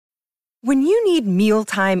When you need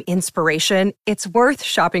mealtime inspiration, it's worth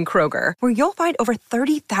shopping Kroger, where you'll find over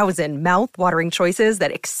 30,000 mouth-watering choices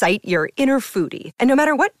that excite your inner foodie. And no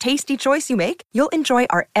matter what tasty choice you make, you'll enjoy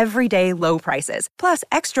our everyday low prices, plus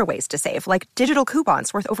extra ways to save, like digital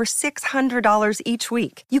coupons worth over $600 each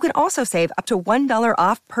week. You can also save up to $1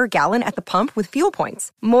 off per gallon at the pump with fuel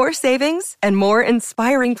points. More savings and more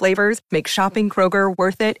inspiring flavors make shopping Kroger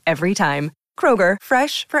worth it every time. Kroger,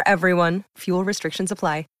 fresh for everyone. Fuel restrictions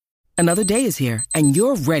apply. Another day is here, and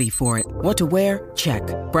you're ready for it. What to wear? Check.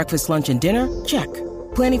 Breakfast, lunch, and dinner? Check.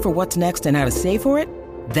 Planning for what's next and how to save for it?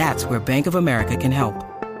 That's where Bank of America can help.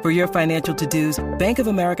 For your financial to-dos, Bank of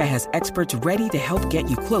America has experts ready to help get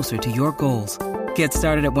you closer to your goals. Get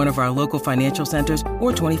started at one of our local financial centers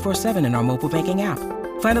or 24/7 in our mobile banking app.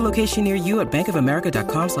 Find a location near you at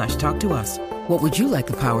bankofamerica.com/talktous. What would you like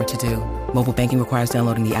the power to do? Mobile banking requires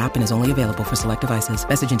downloading the app and is only available for select devices.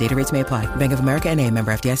 Message and data rates may apply. Bank of America N.A.,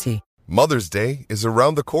 member FDIC. Mother's Day is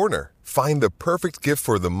around the corner. Find the perfect gift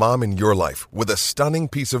for the mom in your life with a stunning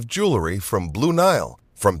piece of jewelry from Blue Nile.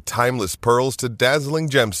 From timeless pearls to dazzling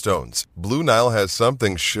gemstones, Blue Nile has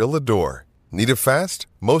something she'll adore. Need it fast?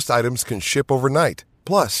 Most items can ship overnight.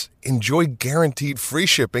 Plus, enjoy guaranteed free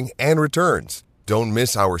shipping and returns. Don't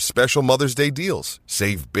miss our special Mother's Day deals.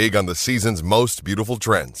 Save big on the season's most beautiful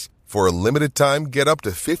trends. For a limited time, get up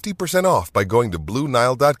to 50% off by going to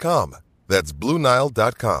BlueNile.com. That's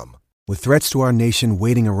BlueNile.com. With threats to our nation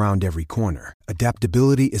waiting around every corner,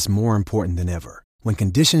 adaptability is more important than ever. When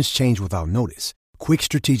conditions change without notice, quick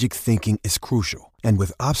strategic thinking is crucial. And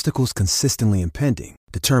with obstacles consistently impending,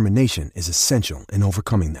 determination is essential in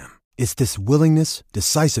overcoming them. It's this willingness,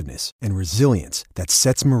 decisiveness, and resilience that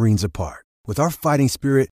sets Marines apart. With our fighting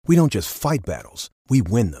spirit, we don't just fight battles, we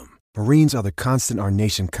win them. Marines are the constant our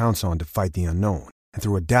nation counts on to fight the unknown. And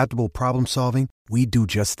through adaptable problem solving, we do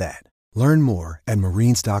just that. Learn more at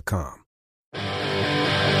Marines.com.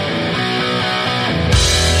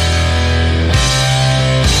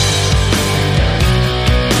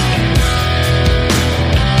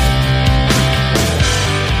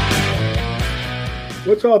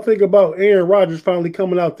 What y'all think about Aaron Rodgers finally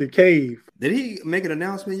coming out the cave? Did he make an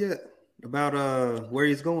announcement yet about where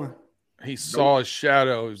he's going? He saw his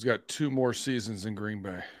shadow. He's got 2 more seasons in Green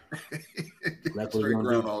Bay.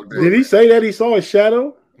 Did he say that he saw his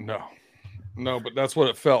shadow? No, but that's what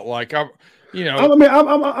it felt like. I'm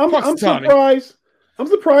surprised. I'm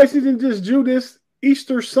surprised he didn't just do this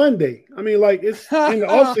Easter Sunday. I mean, like, it's in the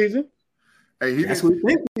off season. Hey, that's what he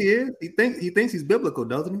thinks he is. He thinks he's biblical,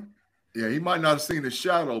 doesn't he? Yeah, he might not have seen his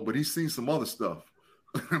shadow, but he's seen some other stuff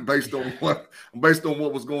based on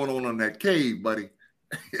what was going on in that cave, buddy.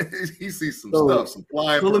 He sees some stuff, some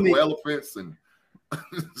flying purple elephants and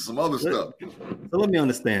some other stuff. So let me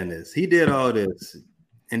understand this. He did all this,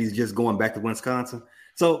 and he's just going back to Wisconsin.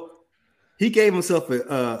 So he gave himself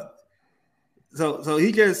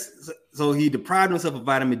he deprived himself of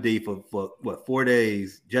vitamin D for 4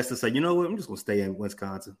 days just to say, you know what, I'm just gonna stay in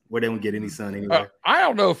Wisconsin where they won't get any sun anyway. I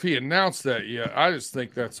don't know if he announced that yet. I just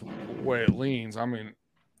think that's the way it leans. I mean,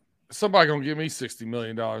 somebody gonna give me $60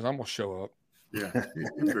 million, I'm gonna show up. Yeah,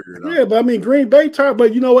 but I mean, Green Bay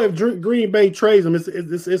but you know what? If Green Bay trades him,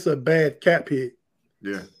 it's a bad cap hit.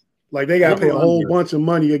 Yeah, like they got to pay a whole bunch of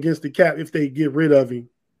money against the cap if they get rid of him.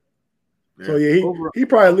 Yeah. So yeah, he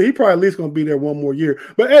probably at least gonna be there one more year.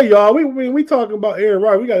 But hey, y'all, we talking about Aaron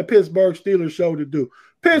Rodgers. We got a Pittsburgh Steelers show to do.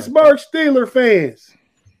 Pittsburgh Steelers fans,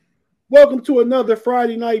 welcome to another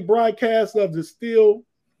Friday night broadcast of the Steel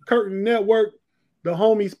Curtain Network, the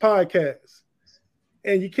Homies Podcast.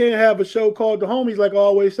 And you can't have a show called The Homies, like I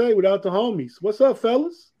always say, without the homies. What's up,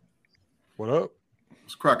 fellas? What up?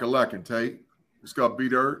 It's crack-a-lackin', Tate. It's got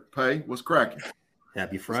B-Dirt, Pay. What's cracking?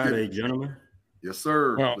 Happy Friday, gentlemen. Yes,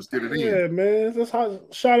 sir. Well, let's get it in. Yeah, man. Let's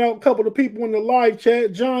shout out a couple of people in the live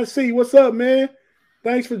chat. John C., what's up, man?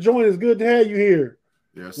 Thanks for joining us. Good to have you here.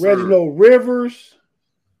 Yes, sir. Reginald Rivers.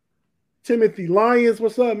 Timothy Lyons,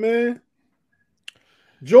 what's up, man?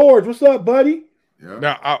 George, what's up, buddy? Yeah.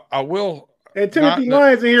 Now, I will... And Timothy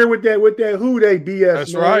Lyons in here with that who they BS.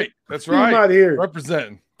 That's man. right. That's right. He's not here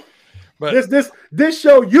Representing. But this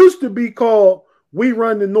show used to be called We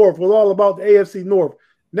Run the North. It was all about the AFC North.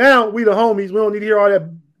 Now we the homies. We don't need to hear all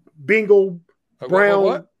that bingo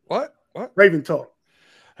brown what Raven talk.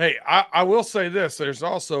 Hey, I will say this. There's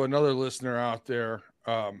also another listener out there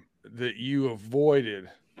that you avoided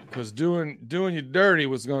because doing you dirty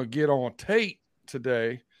was going to get on Tate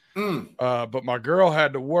today. But my girl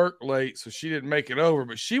had to work late, so she didn't make it over.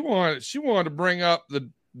 But she wanted to bring up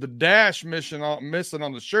the dash missing on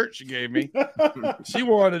the shirt she gave me. She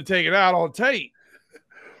wanted to take it out on Tate.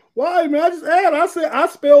 Why, man? I just add. I said I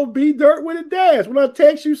spell B Dirt with a dash. When I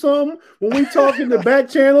text you something, when we talk in the back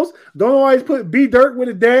channels, don't always put B Dirt with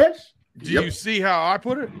a dash. Do you see how I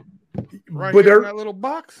put it? Right Butter. here in that little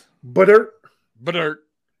box. Butter.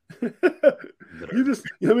 You just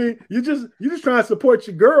trying to support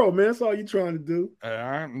your girl, man. That's all you trying to do.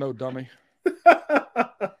 I'm no dummy.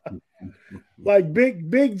 Like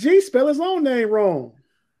Big G spell his own name wrong.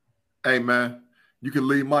 Hey, man. You can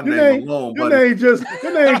leave my name alone, buddy. Your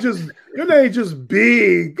name just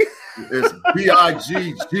big. It's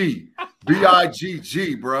B-I-G-G.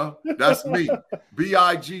 B-I-G-G, bro. That's me.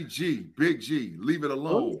 B-I-G-G. Big G. Leave it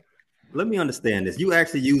alone. Let me understand this. You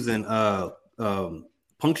actually using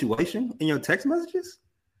punctuation in your text messages?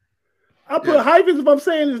 I put hyphens if I'm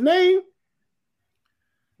saying his name.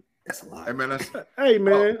 That's a lot. Hey,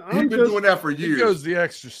 man. I'm been doing that for years. He goes the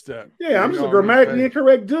extra step. Yeah, I'm just a grammatically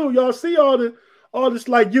incorrect dude. Y'all see all this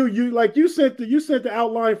like you sent the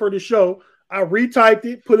outline for the show. I retyped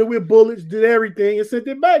it, put it with bullets, did everything, and sent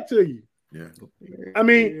it back to you. Yeah. I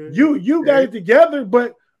mean, you got it together,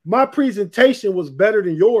 but my presentation was better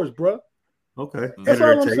than yours, bro. Okay. That's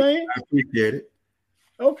all I'm saying. I appreciate it.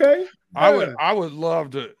 Okay. Yeah. I would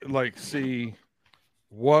love to see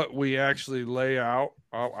what we actually lay out.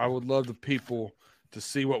 I would love the people to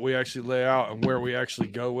see what we actually lay out and where we actually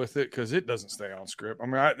go with it, because it doesn't stay on script. I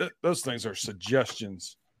mean, those things are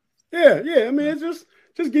suggestions. Yeah. I mean, it's just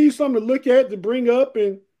give you something to look at, to bring up,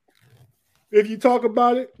 and if you talk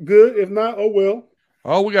about it, good. If not, oh well.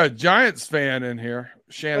 Oh, we got a Giants fan in here,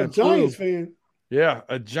 Shannon. A Giants fan. Yeah,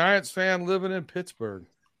 a Giants fan living in Pittsburgh.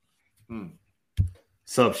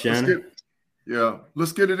 Sup, Shannon?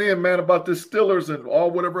 Let's get it in, man, about the Steelers and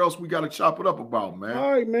all whatever else we got to chop it up about, man.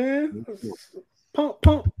 All right, man.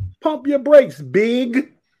 Pump your brakes,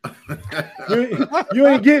 big. you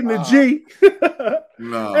ain't getting the G.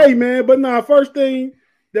 No. Hey, man, first thing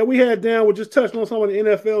that we had down, we'll just touch on some of the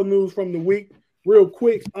NFL news from the week real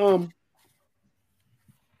quick.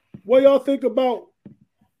 What y'all think about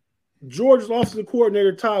Georgia's offensive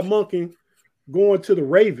coordinator, Todd Monken, going to the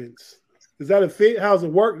Ravens? Is that a fit? How's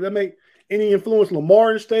it work? Does that make any influence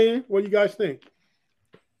Lamar in staying? What do you guys think?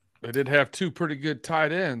 They did have two pretty good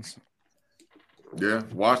tight ends. Yeah,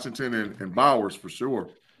 Washington and Bowers for sure.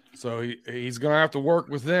 So he's going to have to work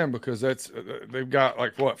with them, because they've got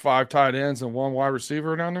 5 tight ends and 1 wide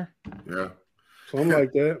receiver down there. Yeah, something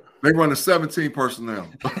like that. They run a 17 personnel.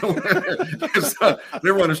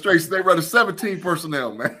 They run a 17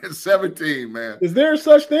 personnel, man. 17, man. Is there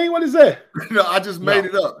such thing? What is that? No, I just made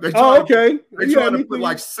it up. Okay. They trying to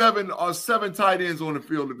put seven tight ends on the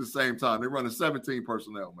field at the same time. They run a 17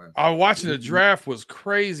 personnel, man. I was watching the draft was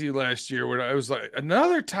crazy last year, where it was like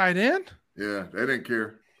another tight end. Yeah, they didn't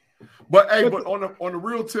care. But on the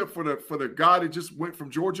real tip for the guy that just went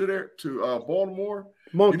from Georgia there to Baltimore,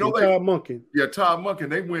 Todd Monken. Yeah, Todd Monken.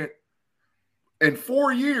 They went in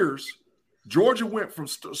 4 years. Georgia went from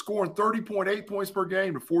scoring 30.8 points per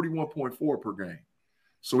game to 41.4 per game.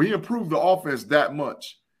 So he improved the offense that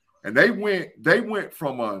much. And they went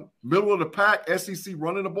from a middle of the pack SEC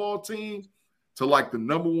running the ball team to the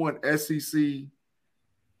number 1 SEC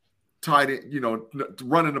tight end,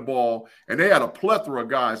 running the ball. And they had a plethora of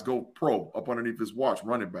guys go pro up underneath his watch,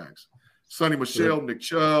 running backs. Sonny Michel, Nick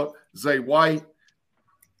Chubb, Zay White,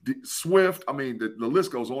 Swift. I mean, the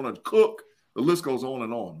list goes on, and Cook. The list goes on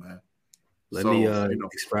and on, man. Let me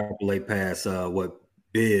extrapolate past what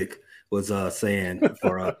Big was saying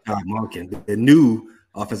for Todd Monken, the new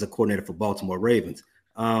offensive coordinator for Baltimore Ravens.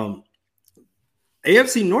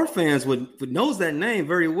 AFC North fans would knows that name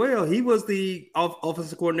very well. He was the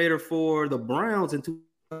offensive coordinator for the Browns in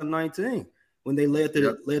 2019 when they led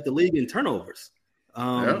the league in turnovers.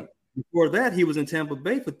 Before that, he was in Tampa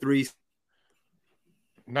Bay for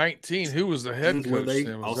 19. Who was the head coach?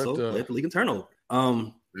 They also led the league in turnover.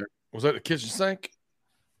 Was that the kitchen sink?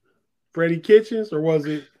 Freddie Kitchens, or was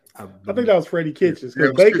it? I think that was Freddie Kitchens. Yeah,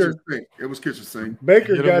 it was kitchen sink.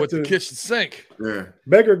 Baker got the kitchen sink. Yeah.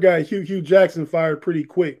 Baker got Hugh Jackson fired pretty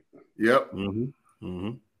quick. Yep. Mm-hmm.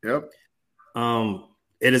 Mm-hmm. Yep.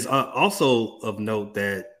 It is also of note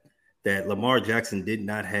that Lamar Jackson did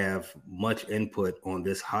not have much input on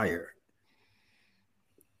this hire.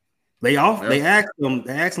 They asked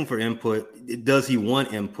him for input. Does he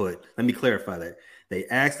want input? Let me clarify that. They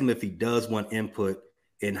asked him if he does want input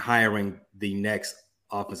in hiring the next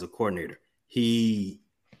offensive coordinator. He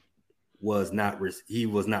was not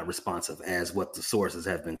responsive, as what the sources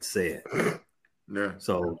have been said. Yeah.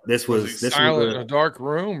 So this was silent in a dark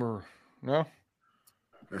room, or no?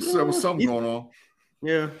 There was something going on.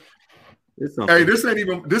 Yeah. Hey, this ain't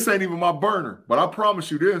even my burner, but I promise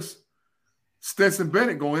you this: Stetson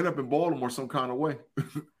Bennett gonna end up in Baltimore some kind of way.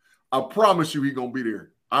 I promise you he's going to be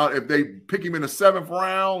there. If they pick him in the 7th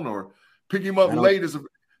round or pick him up late as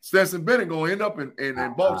Stetson Bennett going to end up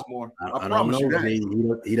in Baltimore. I promise you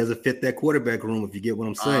that. He doesn't fit that quarterback room, if you get what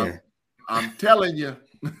I'm saying. I'm telling you.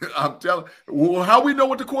 Well, how we know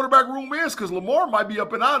what the quarterback room is? Because Lamar might be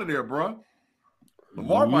up and out of there, bro.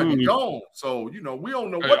 Lamar might be gone. So, we don't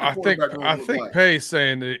know what the quarterback room is. I think Pay's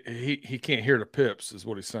saying that he can't hear the pips is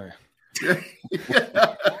what he's saying.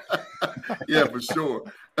 Yeah, for sure.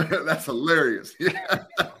 That's hilarious. Yeah.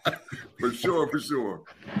 For sure.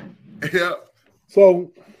 Yeah.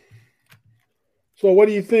 So what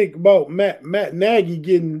do you think about Matt Nagy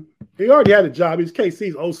getting – he already had a job. He's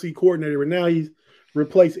KC's OC coordinator, and now he's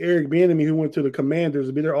replaced Eric Bieniemy, who went to the Commanders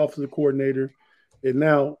to be their offensive coordinator. And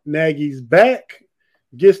now Nagy's back,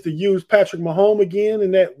 gets to use Patrick Mahomes again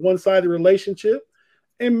in that one-sided relationship,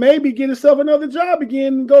 and maybe get himself another job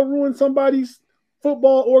again and go ruin somebody's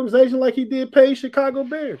football organization like he did pay Chicago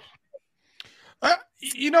Bears.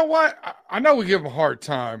 You know what? I know we give him a hard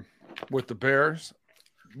time with the Bears,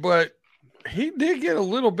 but he did get a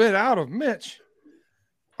little bit out of Mitch.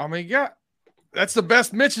 I mean, that's the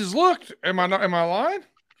best Mitch has looked. Am I lying?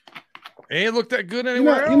 He ain't looked that good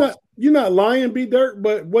anywhere else. You're not lying, B-Dirt,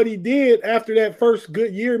 but what he did after that first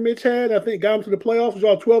good year Mitch had, I think got him to the playoffs, was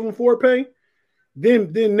all 12-4 pay.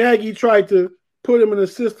 Then Nagy tried to put him in a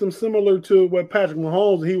system similar to what Patrick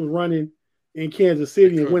Mahomes he was running in Kansas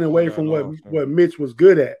City and went away from what Mitch was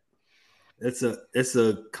good at. It's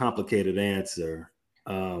a complicated answer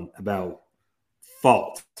about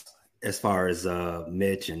fault as far as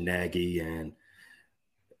Mitch and Nagy and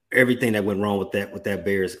everything that went wrong with that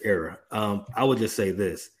Bears era. I would just say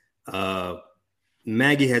this: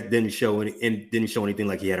 Nagy didn't show anything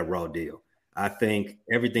like he had a raw deal. I think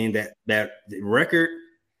everything that record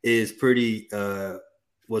is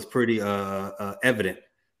was pretty evident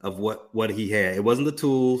of what he had. It wasn't the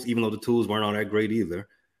tools, even though the tools weren't all that great either.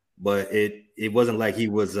 But it wasn't like he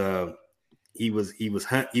was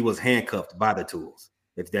handcuffed by the tools.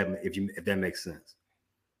 If that makes sense.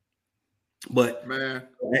 But man,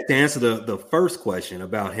 to answer the first question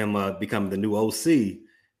about him becoming the new OC,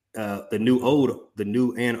 the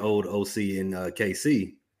new and old OC in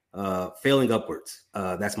KC, failing upwards.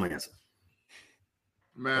 That's my answer.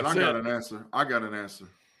 Man, I got an answer.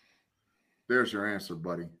 There's your answer,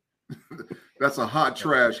 buddy. That's a hot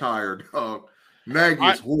trash hire, dog. Nagy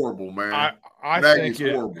is horrible, man. Nagy's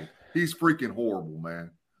horrible. He's freaking horrible, man.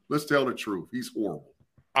 Let's tell the truth. He's horrible.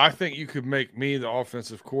 I think you could make me the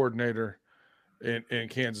offensive coordinator in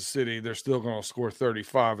Kansas City. They're still going to score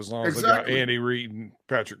 35 as long as they got Andy Reid and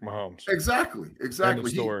Patrick Mahomes. Exactly. End of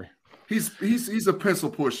story. He's a pencil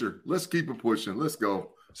pusher. Let's keep it pushing. Let's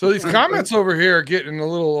go. So these comments over here are getting a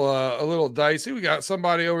little dicey. We got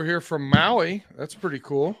somebody over here from Maui. That's pretty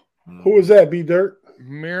cool. Who is that, B-Dirt?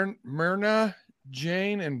 Myrna,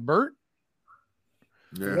 Jane, and Bert.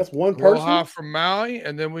 Yeah, that's one person. Aloha from Maui,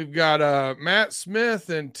 and then we've got Matt Smith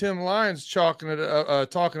and Tim Lyons talking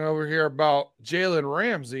over here about Jalen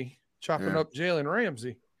Ramsey, chopping up Jalen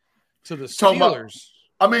Ramsey to the Steelers.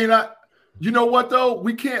 You know what though?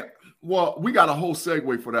 We can't. Well, we got a whole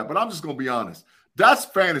segue for that, but I'm just gonna be honest. That's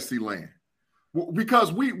fantasy land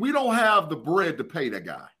because we don't have the bread to pay that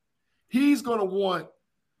guy. He's gonna want.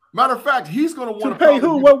 Matter of fact, he's gonna want to pay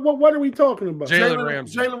who? What are we talking about? Jalen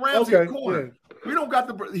Ramsey. Jalen Ramsey at corner. Yeah. We don't got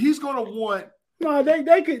the. He's going to want. No,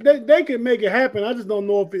 they could make it happen. I just don't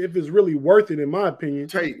know if it's really worth it, in my opinion.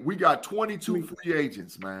 Tate, we got 22 free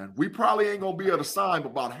agents, man. We probably ain't going to be able to sign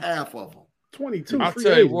about half of them. 22. I'll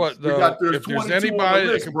tell you what, though. If there's anybody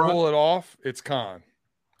that can pull it off, it's Khan.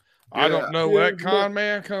 Yeah. I don't know what Khan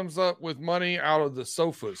man comes up with money out of the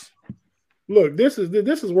sofas. Look, this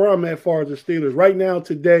is where I'm at, far as the Steelers right now.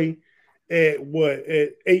 Today, at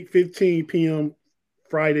 8:15 p.m.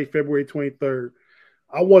 Friday, February 23rd.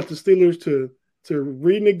 I want the Steelers to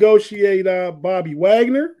renegotiate Bobby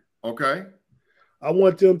Wagner. Okay. I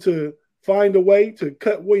want them to find a way to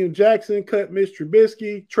cut William Jackson, cut Mitch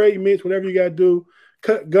Trubisky, trade Mitch, whatever you got to do,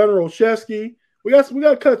 cut Gunnar Olszewski. We got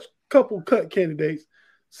a couple cut candidates.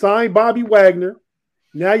 Sign Bobby Wagner.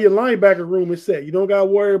 Now your linebacker room is set. You don't got to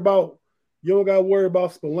worry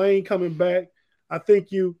about Spillane coming back. I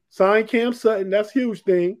think you sign Cam Sutton. That's a huge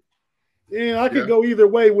thing. And I could go either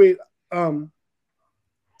way with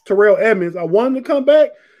Terrell Edmonds. I want him to come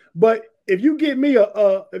back, but if you get me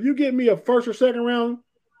a first or second round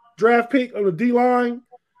draft pick on the D line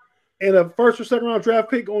and a first or second round draft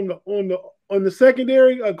pick on the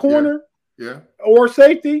secondary corner, or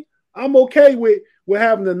safety, I'm okay with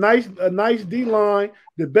having a nice D line,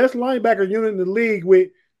 the best linebacker unit in the league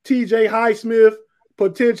with TJ Highsmith,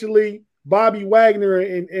 potentially Bobby Wagner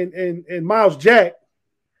and Miles Jack.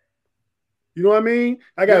 You know what I mean?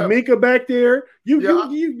 I got Minka back there. You can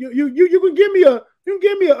give me a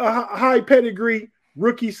high pedigree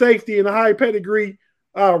rookie safety and a high pedigree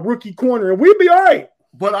rookie corner, and we'll be all right.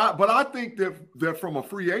 But I think that from a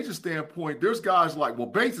free agent standpoint, there's guys like, well,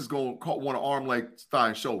 Bates is going to want an arm, leg, thigh,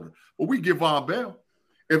 and shoulder. But we give Von Bell.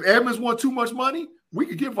 If Edmonds want too much money, we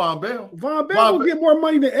could get Von Bell. Von Bell will get more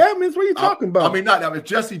money than Edmonds. What are you talking about? I mean, not if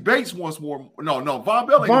Jesse Bates wants more. No. Von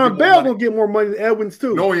Bell gonna get more money than Edmonds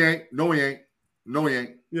too. No, he ain't.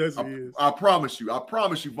 Yes, he is. I promise you.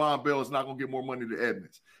 Von Bell is not gonna get more money than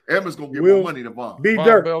Edmonds. Edmonds gonna get more money than Von.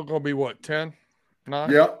 Von Bell gonna be what, 10?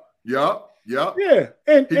 9? Yep. Yeah,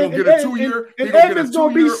 and he gonna get a 2 year. And Edmonds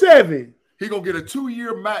gonna be 7. He gonna get a 2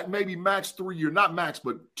 year, maybe max 3 year, not max,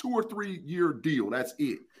 but 2 or 3 year deal. That's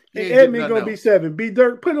it. And Edmonds gonna be 7. B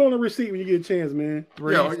Dirt, put it on the receipt when you get a chance, man.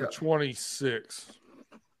 3 for 26.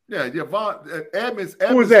 Yeah. Edmonds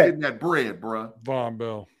Who is that? Getting that bread, bro. Von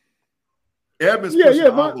Bell. Edmonds pushing the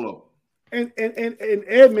envelope. And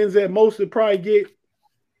Edmonds at most would probably get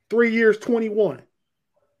 3 years, 21.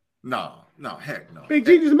 No, heck no. Big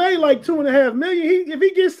G just made like $2.5 million. If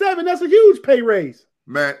he gets 7, that's a huge pay raise.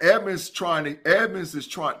 Man, Edmonds feels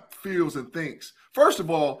and thinks. First of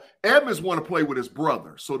all, Edmonds want to play with his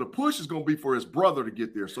brother, so the push is going to be for his brother to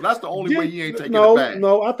get there. So that's the only way he ain't taking it back.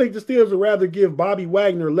 No, I think the Steelers would rather give Bobby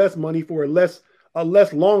Wagner less money for a less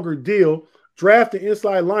longer deal. Draft the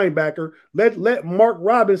inside linebacker. Let Mark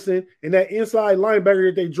Robinson and that inside linebacker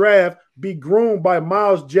that they draft be groomed by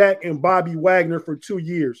Miles Jack and Bobby Wagner for 2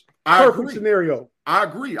 years. Perfect scenario. I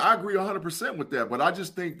agree 100% with that. But I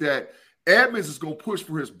just think that Edmonds is going to push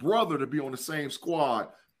for his brother to be on the same squad,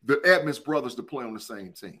 the Edmonds brothers to play on the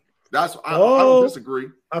same team. I don't disagree.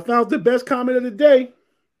 I found the best comment of the day.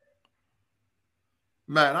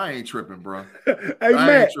 Matt, I ain't tripping, bro.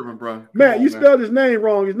 Matt, you spelled his name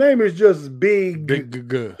wrong. His name is just Big.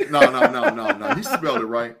 No. He spelled it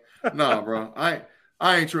right. No, bro. I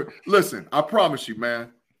ain't tripping. Listen, I promise you,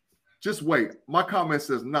 man. Just wait. My comment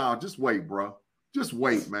says, just wait, bro. Just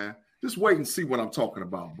wait, man. Just wait and see what I'm talking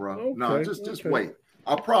about, bro. Okay, just wait.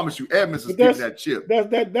 I promise you, Edmonds is getting that chip.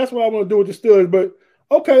 That's what I want to do with the Steelers. But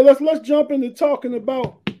okay, let's jump into talking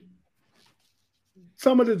about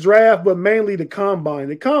some of the draft, but mainly the combine.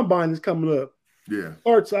 The combine is coming up. Yeah.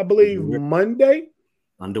 Starts, I believe, Monday.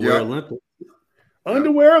 Olympics.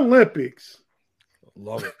 Underwear Olympics.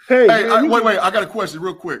 Love it. Hey, wait. I got a question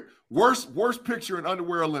real quick. Worst picture in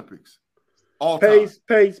Underwear Olympics. All time.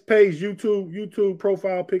 Page YouTube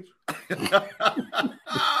profile picture.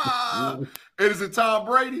 Is it Tom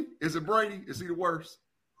Brady? Is it Brady? Is he the worst?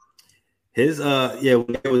 His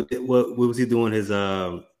what was he doing? His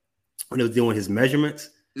when he was doing his measurements.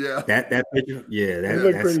 Yeah. That picture. Yeah, that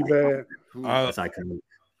looked pretty bad. That's iconic.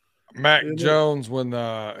 Mac Jones when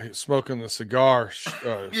smoking the cigar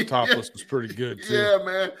topless was pretty good too. Yeah,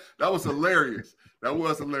 man. That was hilarious.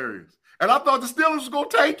 And I thought the Steelers was going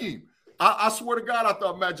to take him. I swear to God, I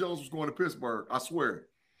thought Matt Jones was going to Pittsburgh. I swear.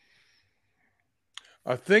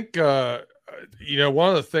 I think, one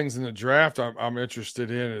of the things in the draft I'm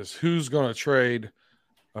interested in is who's going to trade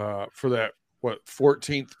for that,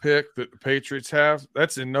 14th pick that the Patriots have.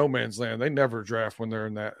 That's in no man's land. They never draft when they're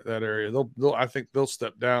in that area. I think they'll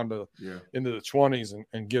step down to into the 20s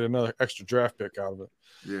and get another extra draft pick out of it.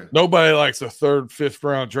 Yeah. Nobody likes a 3rd, 5th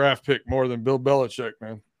round draft pick more than Bill Belichick,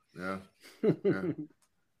 man. Yeah.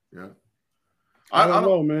 I don't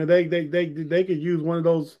know, man. They could use one of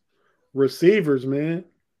those receivers, man.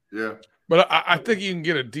 Yeah. But I think you can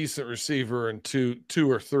get a decent receiver in two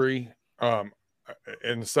or three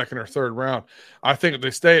in the 2nd or 3rd round. I think if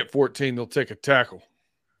they stay at 14, they'll take a tackle.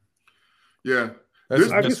 Yeah.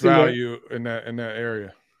 That's value in that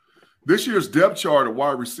area. This year's depth chart at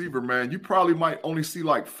wide receiver, man, you probably might only see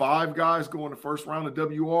like 5 guys go in the 1st round of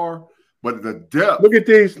WR, but the depth.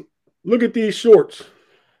 Look at these shorts.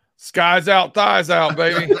 Skies out, thighs out,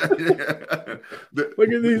 baby. Look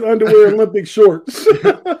at these underwear Olympic shorts.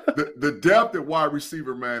 the depth at wide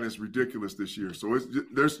receiver, man, is ridiculous this year. So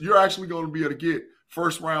you're actually going to be able to get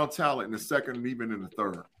 1st round talent in the 2nd and even in the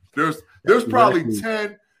 3rd. There's probably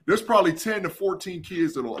 10 to 14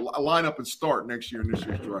 kids that'll line up and start next year in this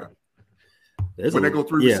year's draft. When they go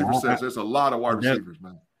 3 receiver sets, there's a lot of wide receivers,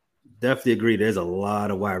 man. Definitely agree. There's a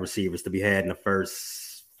lot of wide receivers to be had in the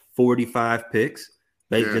first 45 picks.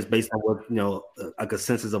 Just based on what, a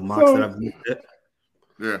consensus of mocks that I've looked at.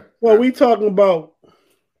 Yeah. Well, we talking about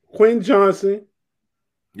Quentin Johnson.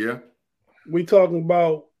 Yeah. We talking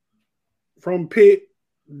about from Pitt,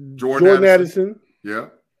 Jordan Addison. Yeah.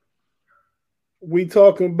 We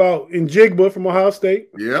talking about Njigba from Ohio State.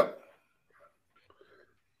 Yep.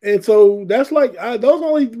 And so that's like those are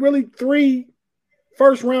only really 3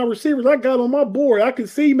 first-round receivers I got on my board. I can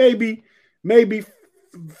see maybe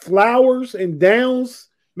Flowers and Downs,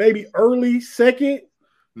 maybe early second,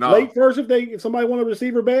 late first if somebody want a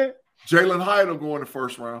receiver bad. Jalen Hyatt will go in the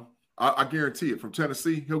first round. I guarantee it. From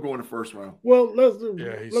Tennessee, he'll go in the first round. Well,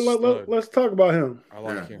 let's talk about him. I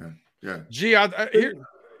like him. Yeah. Gee,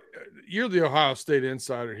 you're the Ohio State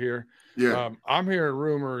insider here. Yeah. I'm hearing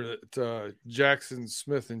rumor that Jackson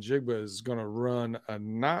Smith-Njigba is going to run a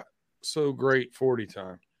not so great 40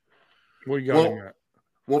 time. What you got him at?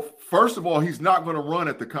 Well, first of all, he's not going to run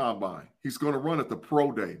at the combine. He's going to run at the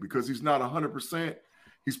pro day because he's not 100%.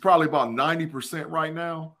 He's probably about 90% right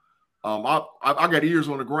now. I got ears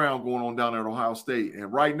on the ground going on down at Ohio State,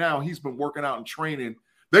 and right now he's been working out and training.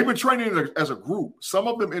 They've been training as a group. Some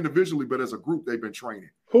of them individually, but as a group, they've been training.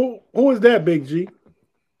 Who is that, Big G?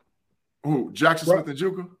 Who? Jackson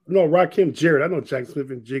Smith-Njigba? No, Rakim Jarrett. I know Jackson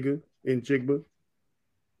Smith-Njigba.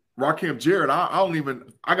 Rakim Jarrett.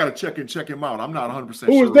 I got to check him out. I'm not 100% sure.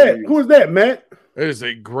 Who is that? Who is that, Matt? It is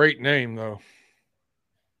a great name, though.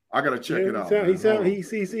 I got to check it out.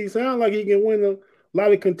 He sounds like he can win a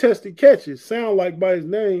lot of contested catches. Sound like by his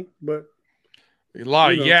name, but a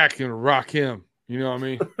lot of yak can rock him. You know what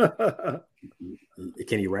I mean?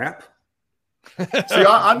 Can he rap? See,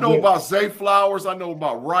 I know about Zay Flowers. I know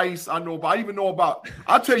about Rice. I'll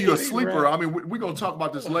tell you a sleeper. I mean, we're going to talk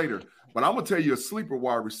about this later, but I'm going to tell you a sleeper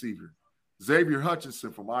wide receiver. Xavier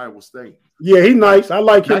Hutchinson from Iowa State. Yeah, he's nice. I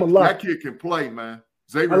like him a lot. That kid can play, man.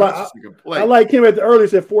 Xavier Hutchinson can play. I like him at the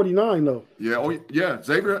earliest at 49, though. Yeah,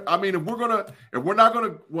 Xavier. I mean, if we're not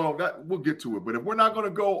gonna, we'll get to it. But if we're not gonna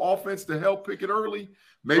go offense to help pick it early,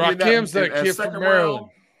 maybe Rakim's that kid from Maryland.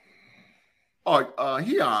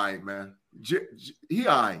 He all right, man. He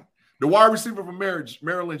all right. The wide receiver from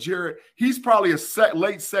Maryland, Jarrett. He's probably a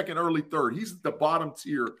late second, early third. He's the bottom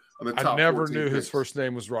tier of the top. I never knew his first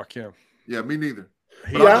name was Rakim. Yeah, me neither.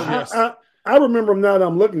 I remember him now that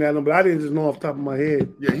I'm looking at him, but I didn't just know off the top of my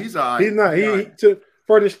head. Yeah, he's all right. He's not.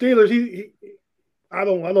 For the Steelers, I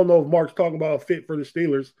don't know if Mark's talking about a fit for the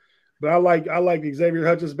Steelers, but I like Xavier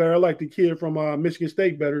Hutchins better. I like the kid from Michigan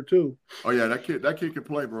State better too. Oh yeah, that kid can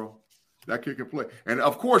play, bro. That kid can play, and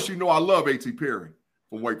of course, I love A.T. Perry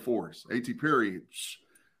from Wake Forest. A.T. Perry,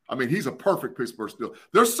 I mean, he's a perfect Pittsburgh Steeler.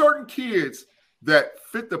 There's certain kids that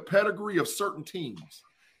fit the pedigree of certain teams,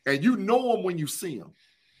 and you know them when you see them.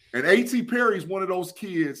 And A.T. Perry is one of those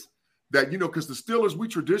kids that, because the Steelers, we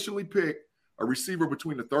traditionally pick a receiver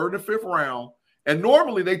between the third and fifth round, and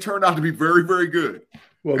normally they turn out to be very, very good.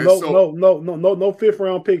 Well, no fifth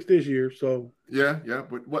round picks this year. So yeah,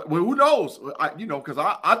 but who knows? Because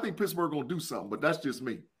I think Pittsburgh gonna do something, but that's just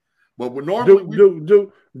me. But normally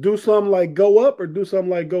do something like go up or do something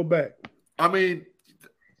like go back. I mean,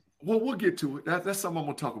 we'll get to it. That's something I'm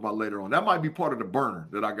gonna talk about later on. That might be part of the burner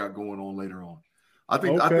that I got going on later on. I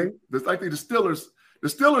think the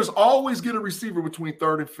Steelers always get a receiver between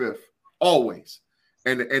third and fifth, always,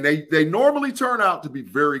 and they normally turn out to be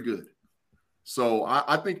very good. So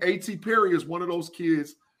I think A.T. Perry is one of those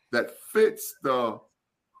kids that fits the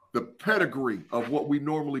pedigree of what we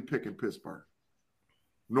normally pick in Pittsburgh.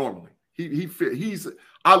 Normally, he fit.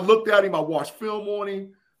 I looked at him. I watched film on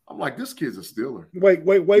him. I'm like, this kid's a Steeler.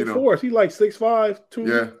 Wait for us. He like 6'5",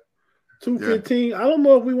 215. Yeah. I don't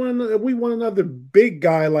know if we want another big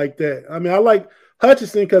guy like that. I mean, I like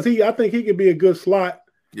Hutchinson because I think he could be a good slot.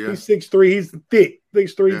 Yeah. He's 6'3". He's thick.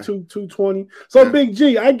 6'3", 220. So Big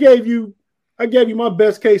G, I gave you my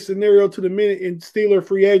best case scenario to the minute in Steeler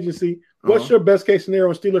free agency. What's your best case scenario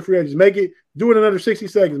in Steeler free agency? Do it another 60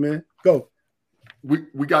 seconds, man. Go.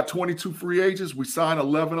 We got 22 free agents. We signed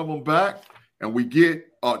 11 of them back, and we get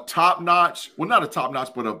a top-notch, well, not a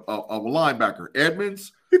top-notch, but a linebacker,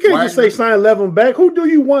 Edmonds. You can't just say sign 11 back. Who do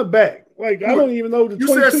you want back? Like, I don't even know. You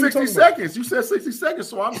said 60 seconds. You said 60 seconds.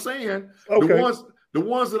 So I'm saying the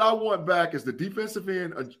ones that I want back is the defensive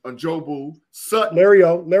end, Njobu, Sutton. Larry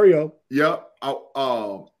O. Yep. I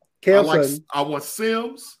want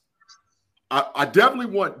Sims. I definitely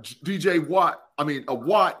want DJ Watt. I mean, a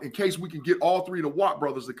Watt in case we can get all three of the Watt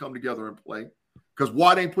brothers to come together and play because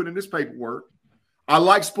Watt ain't put in this paperwork. I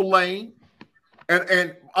like Spillane.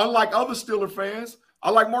 And unlike other Steeler fans, I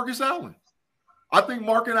like Marcus Allen. I think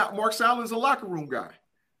Marcus Allen is a locker room guy,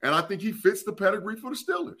 and I think he fits the pedigree for the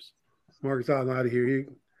Steelers. Marcus Allen out of here.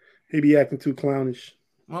 He be acting too clownish.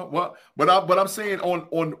 Well, but I'm saying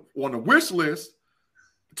on the wish list,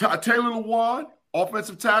 Taylor Lewan,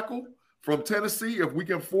 offensive tackle from Tennessee, if we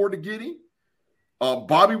can afford to get him.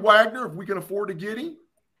 Bobby Wagner, if we can afford to get him.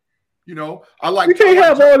 I like. You can't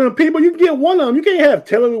have all them people. You can get one of them. You can't have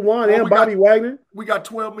Taylor Lewan and Bobby Wagner. We got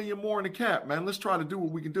 $12 million more in the cap, man. Let's try to do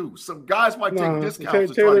what we can do. Some guys might take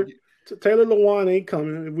discounts to try to get. Taylor Lewan ain't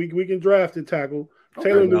coming. We can draft a tackle. Okay.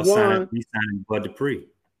 Taylor Lewan. He's signing Bud Dupree.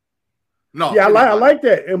 No. Yeah, I like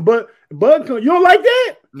that. And Bud, you don't like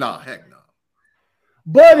that? Nah, heck no.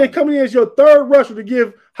 Bud is coming in as your third rusher to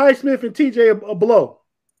give Highsmith and TJ a blow.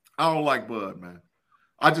 I don't like Bud, man.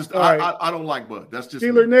 I don't like Bud. That's just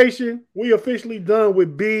Steeler Nation. We officially done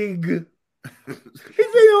with Big. He said he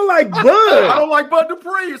don't like Bud. I don't like Bud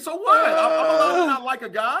Dupree. So what? I'm not like a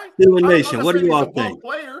guy. Steeler Nation. What do you all think?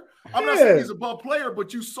 I'm not saying he's a above player,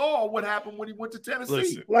 but you saw what happened when he went to Tennessee.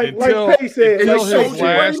 Listen, like Pay said, until his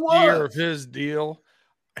last year of his deal,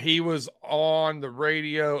 he was on the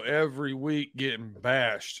radio every week getting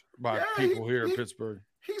bashed by people here in Pittsburgh.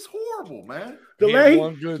 He's horrible, man. The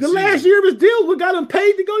last year of his deal, we got him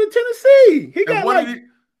paid to go to Tennessee. He got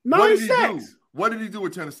 9 sacks. What did he do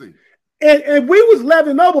with Tennessee? And we was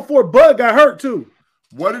 11-0 before Bud got hurt too.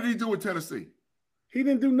 What did he do with Tennessee? He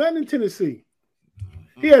didn't do nothing in Tennessee.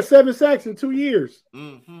 He had 7 sacks in 2 years.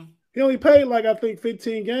 Mm-hmm. He only played like I think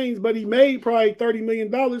 15 games, but he made probably $30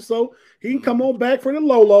 million, so he can come on back for the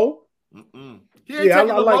low. He ain't taking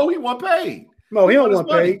the low. He want paid. No, he don't want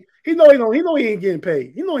paid. He know he ain't getting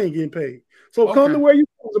paid. He know he ain't getting paid. So come to where you're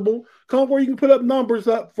comfortable. Come where you can put up numbers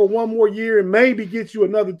up for 1 more year and maybe get you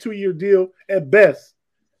another 2-year deal at best.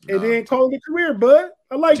 And then call it a career, Bud.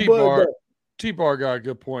 I like Bud. T-Bar got a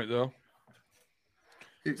good point, though.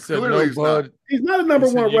 He said no, Bud. He's not a number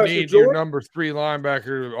one rusher. You need your number 3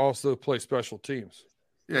 linebacker to also play special teams.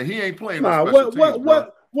 Yeah, he ain't playing special teams.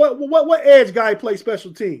 What edge guy plays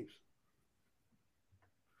special teams?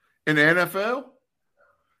 In the NFL?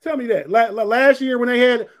 Tell me that. Last year when they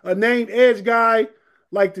had a named edge guy,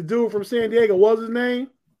 like the dude from San Diego, what was his name?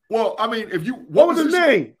 Well, I mean, what was his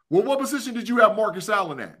name? Well, what position did you have Marcus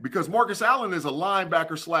Allen at? Because Marcus Allen is a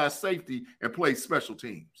linebacker / safety and plays special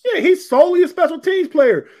teams. Yeah, he's solely a special teams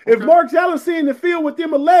player. Okay. If Marcus Allen's seeing the field with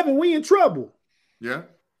them 11, we in trouble. Yeah.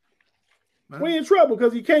 We in trouble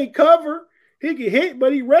because he can't cover. He can hit,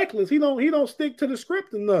 but he reckless. He don't stick to the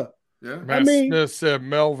script enough. Yeah. Matt Smith said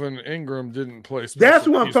Melvin Ingram didn't play special That's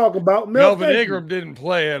what I'm talking about. Melvin Ingram didn't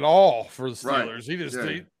play at all for the Steelers. Right. He just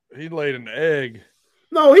he laid an egg.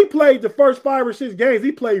 No, he played the first 5 or 6 games.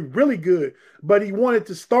 He played really good, but he wanted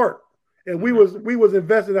to start, and we was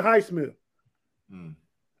invested in Highsmith.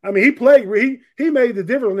 I mean, he played. He made the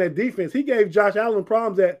difference on that defense. He gave Josh Allen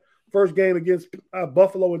problems that first game against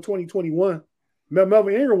Buffalo in 2021.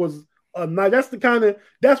 Melvin Ingram was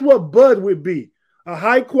that's what Bud would be, a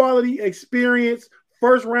high quality, experienced,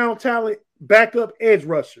 first round talent, backup edge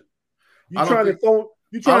rusher. You trying to throw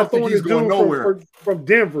in this dude from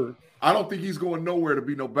Denver. I don't think he's going nowhere to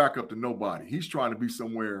be no backup to nobody. He's trying to be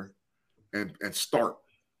somewhere and start.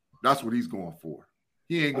 That's what he's going for.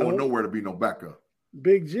 He ain't going nowhere to be no backup.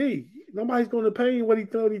 Big G. Nobody's going to pay him what he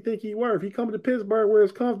think he worth. He come to Pittsburgh where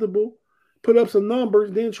it's comfortable, put up some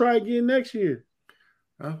numbers, then try again next year.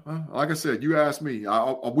 Like I said, you asked me.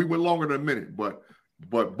 We went longer than a minute, but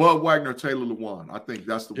Bud Wagner, Taylor Lewan, I think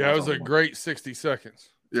that's the one. Yeah, it was a great 60 seconds.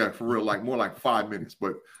 Yeah, for real, more like 5 minutes.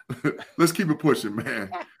 But let's keep it pushing, man.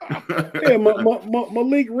 Yeah,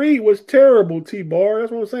 Malik Reed was terrible, T-Bar.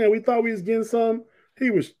 That's what I'm saying. We thought we was getting some. He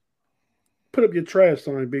was – put up your trash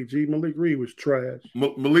sign, Big G. Malik Reed was trash.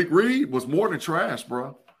 Malik Reed was more than trash,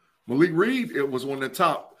 bro. Malik Reed, it was on the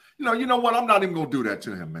top. You know what? I'm not even going to do that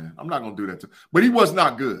to him, man. I'm not going to do that to him. But he was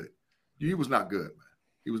not good. He was not good, man.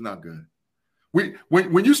 He was not good.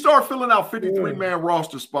 When you start filling out 53-man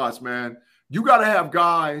roster spots, man – you got to have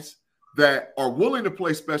guys that are willing to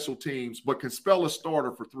play special teams but can spell a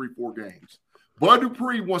starter for 3-4 games. Bud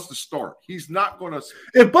Dupree wants to start. He's not going to.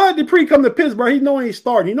 If Bud Dupree come to Pittsburgh, he know he ain't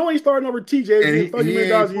starting. He know he's starting over TJ. $30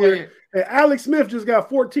 million a year. And Alex Smith just got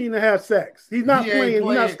 14.5 sacks. He's not playing.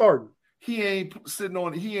 He's not starting. He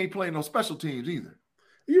ain't playing no special teams either.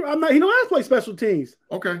 He don't have to play special teams.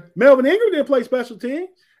 Okay. Melvin Ingram didn't play special teams.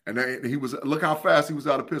 And look how fast he was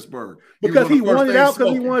out of Pittsburgh. Because he wanted out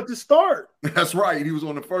because he wanted to start. That's right. He was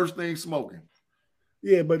on the first thing smoking.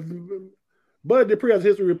 Yeah, but Bud Dupree has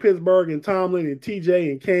history with Pittsburgh and Tomlin and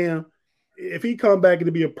TJ and Cam. If he come back,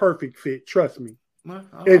 it'll be a perfect fit. Trust me.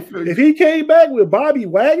 If he came back with Bobby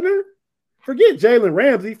Wagner, forget Jalen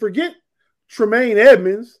Ramsey, forget Tremaine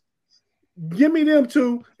Edmonds. Give me them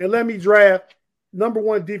two and let me draft number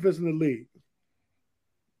 1 defense in the league.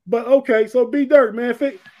 But okay, so B Dirt, man,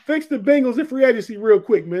 fix the Bengals in free agency real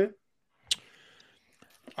quick, man.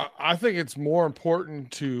 I think it's more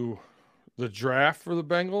important to the draft for the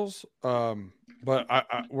Bengals, but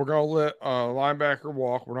we're going to let a linebacker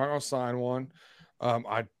walk. We're not going to sign one.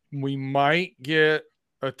 We might get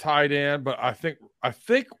a tight end, but I think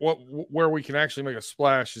where we can actually make a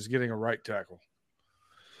splash is getting a right tackle.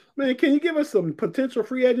 Man, can you give us some potential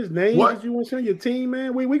free agents names that you want to send your team,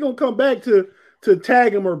 man? We gonna come back to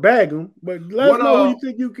tag them or bag them, but let us know who you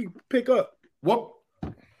think you can pick up. What?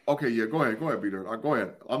 Okay, yeah, go ahead, Peter. Go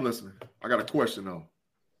ahead. I'm listening. I got a question though.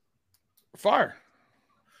 Fire.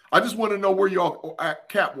 I just want to know where y'all at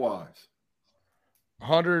cap wise.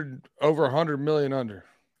 Over 100 million under.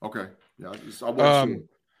 Okay, yeah, I wasn't sure.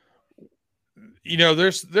 You know,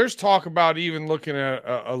 there's talk about even looking at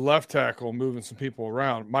a left tackle, moving some people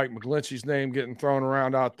around. Mike McGlinchey's name getting thrown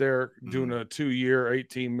around out there, doing a 2-year,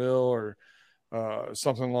 18 mil or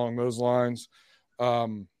something along those lines.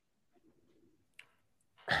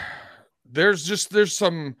 There's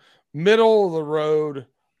some middle of the road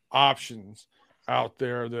options out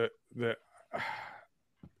there that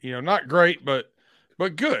you know, not great, but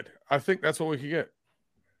good. I think that's what we could get.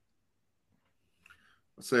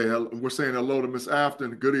 We're saying hello to Miss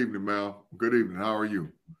Afton. Good evening, Mel. Good evening. How are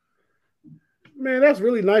you? Man, that's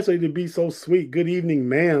really nice of you to be so sweet. Good evening,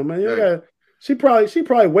 ma'am. Man, she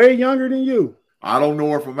probably way younger than you. I don't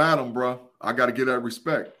know her from Adam, bro. I got to get that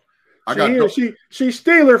respect. She's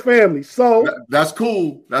Steeler family, so that's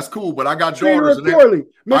cool. That's cool. But I got daughters,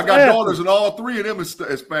 and all three of them is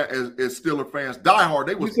Steeler fans. Die hard.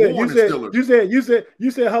 They was born as Steelers.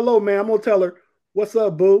 You said hello, ma'am. I'm gonna tell her, what's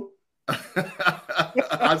up, boo?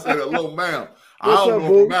 I said hello, ma'am. I don't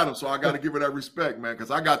know from Adam, so I got to give her that respect, man. Because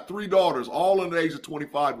I got 3 daughters, all under the age of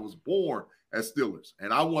 25, was born as Steelers,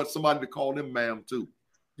 and I want somebody to call them ma'am too.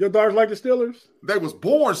 Your daughters like the Steelers? They was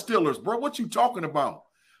born Steelers, bro. What you talking about?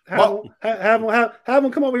 Have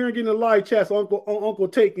them come over here and get in the live chat so Uncle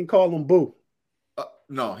Tate can call them boo.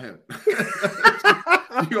 No, him.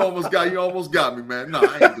 You almost got me, man. No,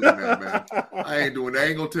 I ain't doing that, man. I ain't doing that. I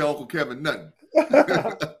ain't gonna tell Uncle Kevin nothing.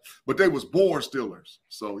 But they was born Steelers,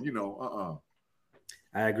 so you know.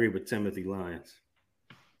 I agree with Timothy Lyons.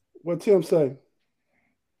 What Tim say?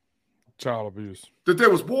 Child abuse. That they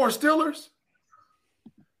was born Steelers.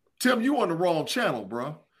 Tim, you on the wrong channel,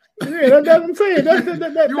 bro. Yeah, that's what I'm saying. That's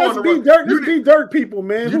B Dirt people,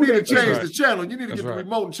 man. You need to change the channel. You need to get the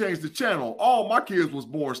remote and change the channel. All my kids was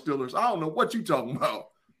born Steelers. I don't know what you talking about.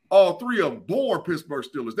 All 3 of them born Pittsburgh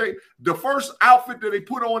Steelers. The first outfit that they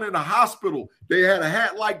put on in the hospital, they had a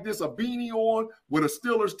hat like this, a beanie on with a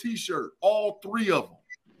Steelers t-shirt. All 3 of them.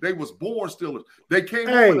 They was born Steelers. They came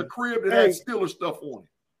home with a crib that had Steelers stuff on it.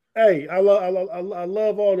 Hey, I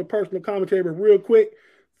love all the personal commentary, but real quick,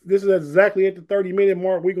 this is exactly at the 30-minute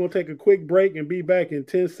mark. We're going to take a quick break and be back in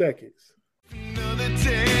 10 seconds. Another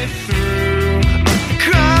day through,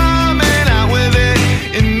 coming out with it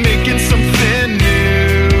and making something new.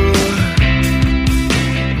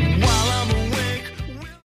 While I'm awake.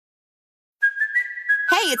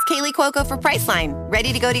 Hey, it's Kaylee Cuoco for Priceline.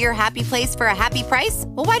 Ready to go to your happy place for a happy price?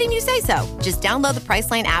 Well, why didn't you say so? Just download the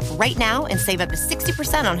Priceline app right now and save up to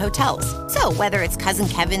 60% on hotels. So whether it's Cousin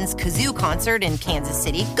Kevin's Kazoo Concert in Kansas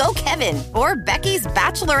City, go Kevin, or Becky's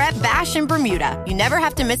Bachelorette Bash in Bermuda, you never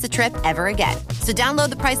have to miss a trip ever again. So download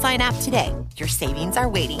the Priceline app today. Your savings are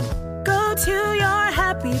waiting. Go to your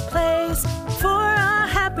happy place for a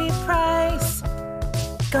happy price.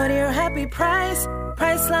 Go to your happy price,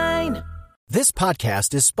 Priceline. This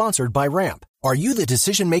podcast is sponsored by Ramp. Are you the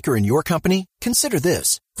decision maker in your company? Consider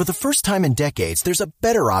this. For the first time in decades, there's a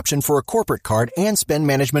better option for a corporate card and spend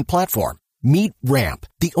management platform. Meet Ramp,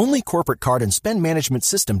 the only corporate card and spend management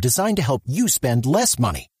system designed to help you spend less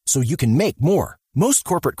money so you can make more. Most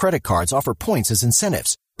corporate credit cards offer points as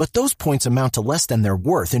incentives, but those points amount to less than their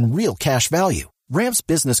worth in real cash value. Ramp's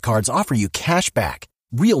business cards offer you cash back,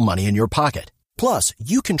 real money in your pocket. Plus,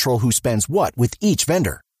 you control who spends what with each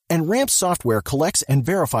vendor. And Ramp software collects and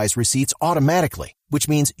verifies receipts automatically, which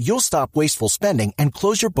means you'll stop wasteful spending and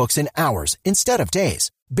close your books in hours instead of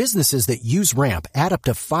days. Businesses that use Ramp add up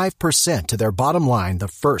to 5% to their bottom line the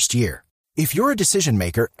first year. If you're a decision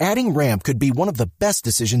maker, adding Ramp could be one of the best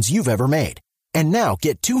decisions you've ever made. And now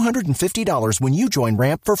get $250 when you join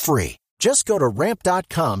Ramp for free. Just go to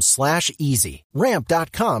ramp.com/easy.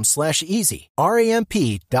 Ramp.com/easy.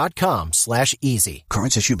 RAMP.com/easy.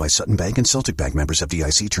 Cards issued by Sutton Bank and Celtic Bank, members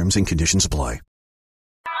FDIC. Terms and conditions apply.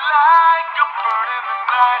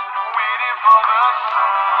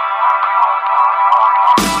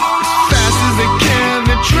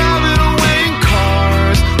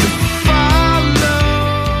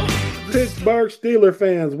 Pittsburgh Steelers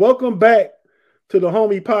fans, welcome back to the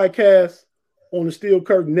Homie Podcast on the Steel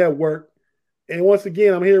Curtain Network. And once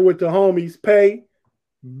again, I'm here with the homies, Pay,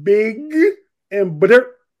 Big, and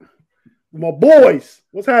Butter. My boys.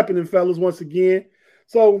 What's happening, fellas, once again?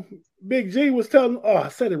 So, Big G was telling, I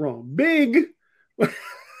said it wrong. Big.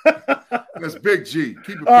 That's Big G.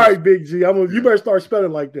 Keep it all right, Big G. You better start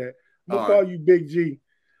spelling like that. I'm going to call you Big G.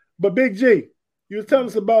 But Big G, you was telling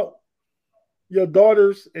us about your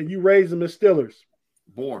daughters and you raised them as Steelers.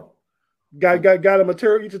 Born. Got them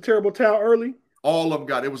each a terrible towel early? All of them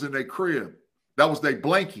got it. It was in their crib. That was their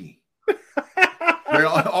blankie.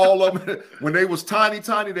 All of them, when they was tiny,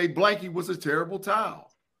 their blankie was a terrible towel.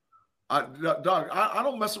 I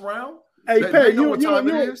don't mess around. Hey, Pay,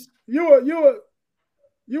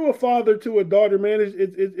 you're a father to a daughter, man. Is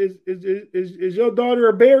your daughter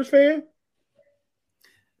a Bears fan?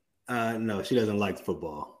 No, she doesn't like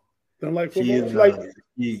football. Don't like football.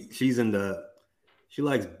 She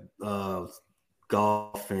likes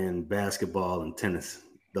golf and basketball and tennis.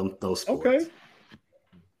 Those sports.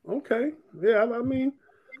 Okay. Yeah, I mean,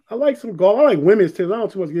 I like some golf. I like women's tennis. I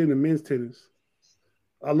don't too much get into men's tennis.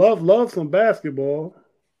 I love some basketball.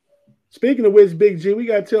 Speaking of which, Big G, we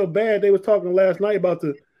got to tell Bad. They was talking last night about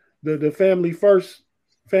the family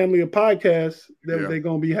of podcasts that they're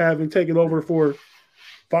going to be having taken over for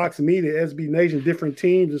Fox Media, SB Nation, different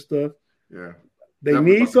teams and stuff. Yeah. They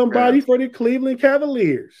need somebody for the Cleveland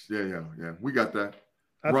Cavaliers. Yeah. We got that.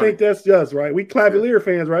 I think that's just right. We Cavalier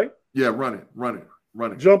fans, right? Yeah, run it.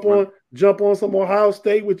 Jump on some Ohio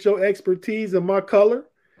State with your expertise and my color.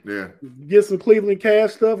 Yeah. Get some Cleveland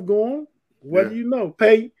Cavs stuff going. What do you know?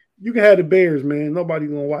 Pay. You can have the Bears, man. Nobody's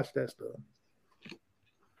gonna watch that stuff.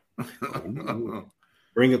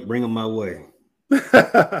 Bring them my way.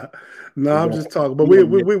 No, I'm just talking. But we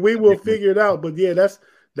will figure it out. But yeah, that's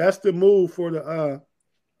the move for the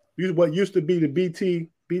what used to be the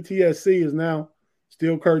BTSC is now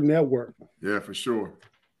Steel Curtain Network. Yeah, for sure.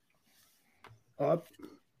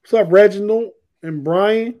 What's up, Reginald and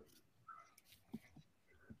Brian?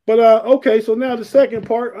 But okay, so now the second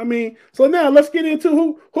part. I mean, so now let's get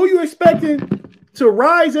into who you expecting to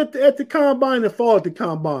rise at the combine and fall at the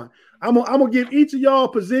combine. I'm gonna give each of y'all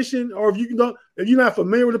a position, or if you're not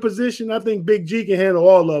familiar with the position, I think Big G can handle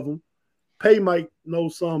all of them. Pay might know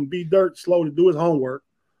some. B Dirt slow to do his homework.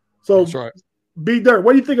 So that's right. B Dirt,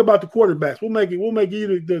 what do you think about the quarterbacks? We'll make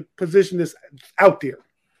you the position that's out there.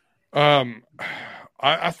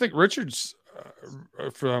 I think Richards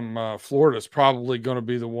from Florida is probably going to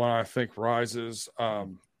be the one I think rises.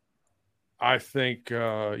 I think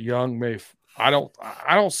Young may. I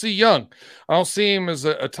don't see Young. I don't see him as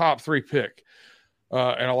a top 3 pick,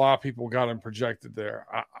 and a lot of people got him projected there.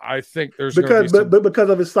 I think there's because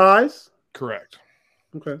of his size. Correct.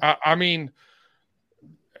 Okay. I mean,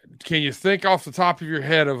 can you think off the top of your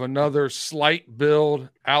head of another slight build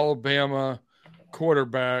Alabama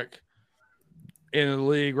quarterback in the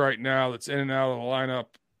league right now that's in and out of the lineup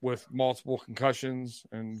with multiple concussions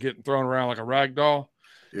and getting thrown around like a rag doll?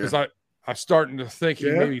 Because I'm starting to think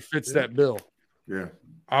he maybe fits that bill. Yeah.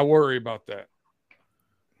 I worry about that.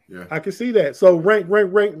 Yeah. I can see that. So rank your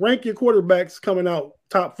quarterbacks coming out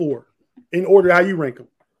top 4 in order how you rank them.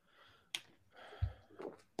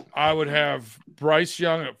 I would have Bryce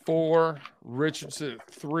Young at 4, Richards at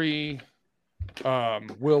 3,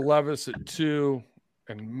 Will Levis at 2,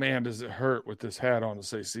 and man, does it hurt with this hat on to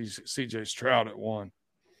say CJ Stroud at 1.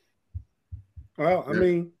 Well, I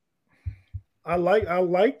mean, I like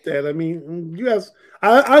that. I mean, you guys,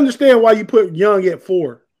 I understand why you put Young at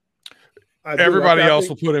 4. Everybody else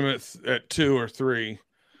will put him at 2 or 3,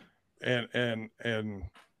 and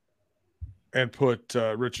put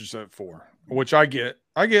Richards at 4, which I get.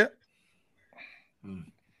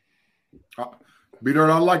 B-Dirt,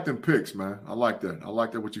 I like them picks, man. I like that. I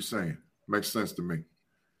like that what you're saying. Makes sense to me.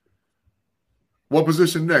 What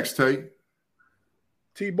position next, Tate?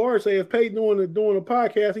 T-Bar say if Pay doing a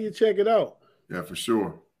podcast, he can check it out. Yeah, for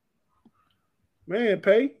sure. Man,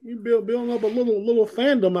 Pay, you building up a little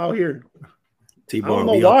fandom out here. T-Bar, I don't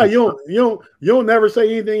know why you don't never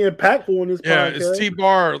say anything impactful in this podcast. Yeah, is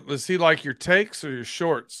T-Bar, does he like your takes or your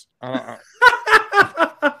shorts?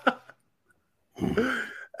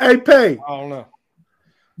 Hey, Pay. I don't know.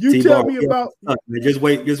 You T-Bar, tell me about. Just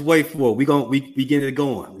wait for it. We get it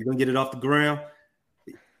going. We're gonna get it off the ground.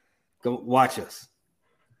 Go watch us.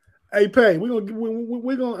 Hey, Pay, we're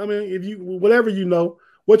gonna. I mean, if you whatever you know,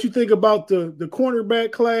 what you think about the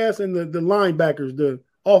cornerback class and the linebackers, the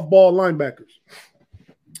off-ball linebackers.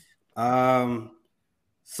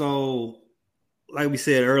 So like we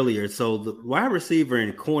said earlier, so the wide receiver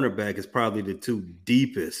and cornerback is probably the 2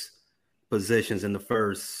 deepest positions in the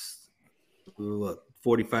first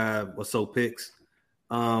 45 or so picks.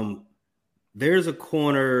 There's a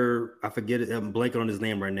corner, I forget it, I'm blanking on his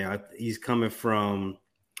name right now. He's coming from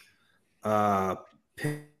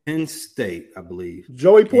Penn State, I believe.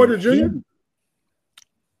 Joey Porter Jr.?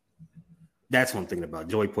 That's what I'm thinking about,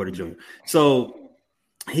 Joey Porter Jr. So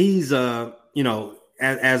he's as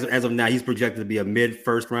of now, he's projected to be a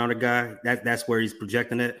mid-first rounder guy. That's where he's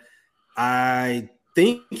projecting it. I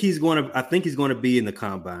think he's going to be in the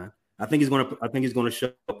combine. I think he's going to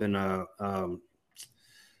show up and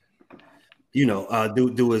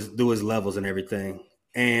do his levels and everything.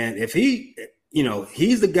 And if he,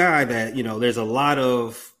 he's the guy that, there's a lot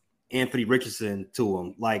of Anthony Richardson to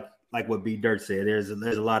him, like what B Dirt said. There's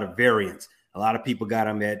a lot of variance. A lot of people got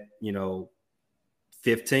him at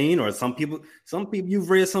 15, or some people you've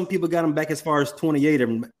read, some people got him back as far as 28.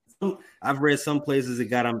 And I've read some places that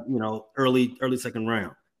got him, early second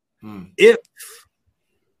round. If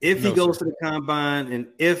he goes to the combine, and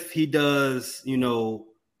if he does,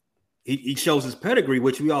 he shows his pedigree,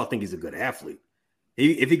 which we all think he's a good athlete.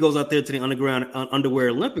 If he goes out there to the underwear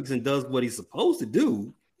Olympics and does what he's supposed to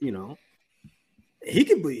do, he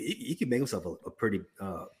can make himself a pretty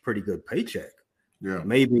good paycheck. Yeah,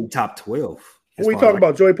 maybe top 12. When we talk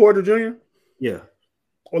about Joey Porter Jr.? Yeah.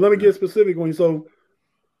 Well, let me get specific on you. So,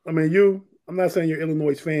 I mean, I'm not saying you're an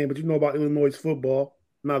Illinois fan, but you know about Illinois football.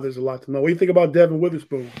 Now there's a lot to know. What do you think about Devin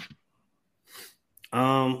Witherspoon?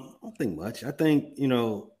 I don't think much. I think,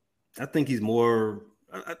 I think he's more.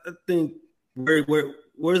 I think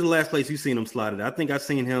where's the last place you've seen him slotted? I think I've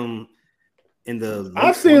seen him in the.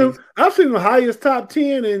 I've seen him the highest top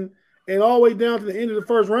 10 and all the way down to the end of the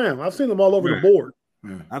first round. I've seen him all over the board.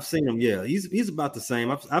 Yeah. I've seen him. Yeah, he's about the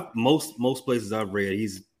same. Most places I've read,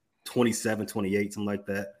 he's 27, 28, something like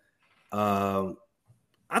that.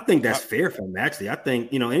 I think that's fair for him. Actually, I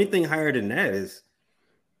think anything higher than that is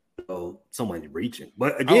someone reaching.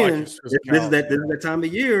 But again, this is that time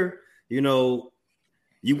of year. You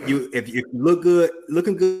if you look good,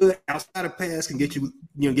 looking good outside of pads can get you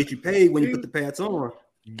get you paid when you put the pads on.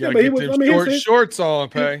 You gotta get them shorts on,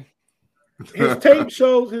 Pay. His tape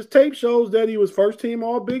shows that he was first team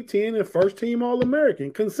All Big Ten and first team All American,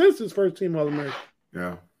 consensus first team All American.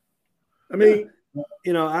 Yeah, I mean,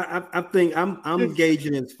 I think I'm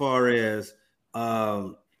gauging as far as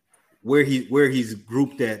where he's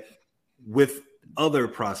grouped at with other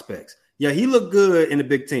prospects. Yeah, he looked good in the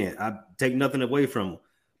Big Ten. I take nothing away from him,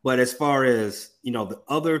 but as far as the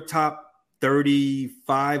other top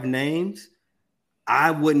 35 names, I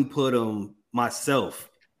wouldn't put him myself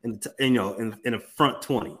in a front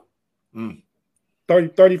 20.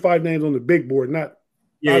 35 names on the big board, not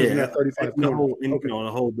 35 on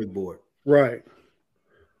the whole big board. Right.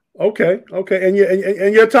 Okay. And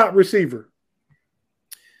your top receiver.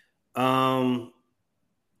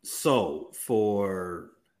 So for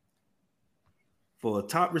a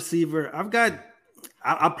top receiver, I'm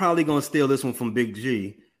probably gonna steal this one from Big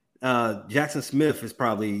G. Jackson Smith is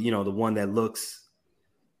probably the one that looks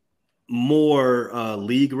more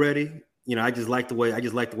league ready. I just like the way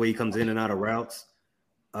he comes in and out of routes.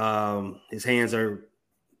 His hands are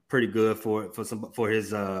pretty good for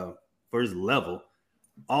his level.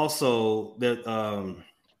 Also, that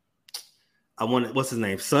what's his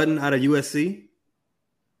name? Sutton out of USC.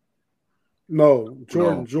 No,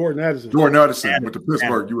 Jordan Addison. Jordan Addison with the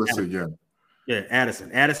Pittsburgh USC. Yeah,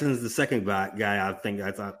 Addison. Addison's the second guy I think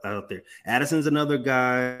I thought out there. Addison's another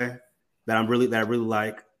guy that I really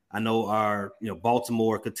like. I know our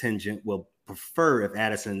Baltimore contingent will prefer if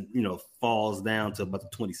Addison falls down to about the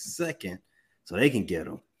 22nd, so they can get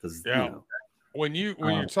him because when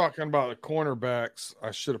you're talking about the cornerbacks,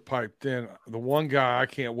 I should have piped in. The one guy I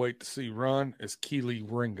can't wait to see run is Kelee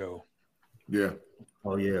Ringo. Yeah.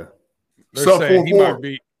 Oh yeah. They're saying he might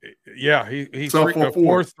be. Yeah, he's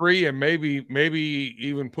 4.3 and maybe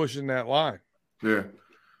even pushing that line. Yeah,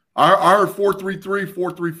 I heard 4.33,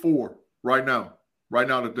 4.34 right now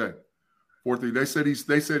today. 4.3.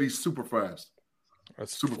 They said he's super fast.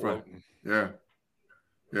 That's super floating. fast.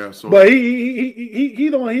 Yeah. So, but he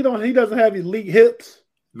doesn't have elite hips.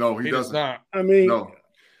 No, he doesn't. Not. I mean, no.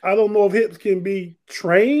 I don't know if hips can be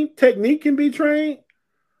trained. Technique can be trained.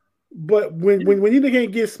 But when you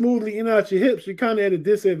can't get smoothly in and out your hips, you're kind of at a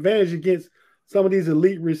disadvantage against some of these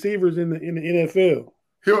elite receivers in the NFL.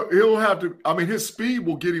 He'll have to. I mean, his speed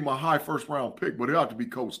will get him a high first round pick, but he'll have to be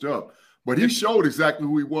coached up. But he showed exactly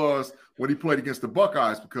who he was when he played against the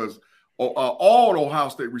Buckeyes because all Ohio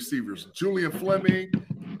State receivers, Julian Fleming,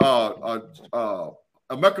 Emeka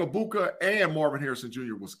Buka, and Marvin Harrison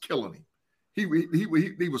Jr. was killing him. He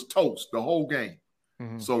was toast the whole game.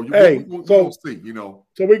 Mm-hmm. So we'll see,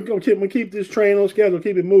 So we're gonna keep this train on schedule,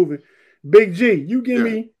 keep it moving. Big G, you give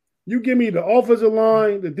me the offensive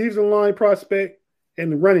line, the defensive line prospect,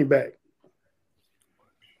 and the running back.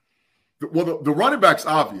 Well, the running back's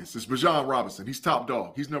obvious. It's Bijan Robinson. He's top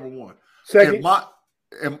dog. He's number one. Second,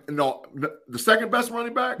 the second best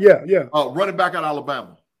running back. Yeah. Running back out of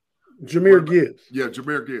Alabama, Jahmyr Gibbs. Yeah,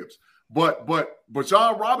 Jahmyr Gibbs. But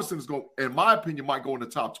Bijan Robinson is going, in my opinion, might go in the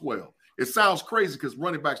top 12. It sounds crazy because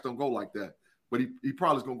running backs don't go like that, but he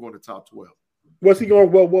probably is going to go in the top 12. What's he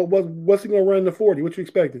going? What's he going to run in the 40? What you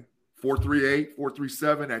expecting? 4.38,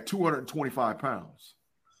 4.37 at 225 pounds.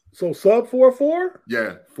 So sub 4.4?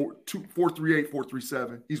 Yeah, 4.38,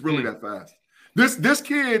 4.37. He's really that fast. This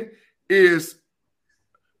kid is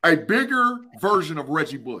a bigger version of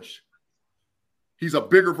Reggie Bush. He's a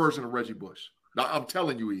bigger version of Reggie Bush. Now, I'm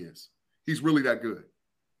telling you, he is. He's really that good.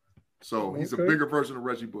 So he's a bigger version of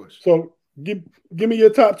Reggie Bush. So give me your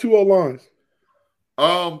top 2 O-lines.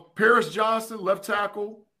 Paris Johnson, left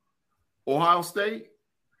tackle, Ohio State,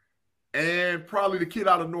 and probably the kid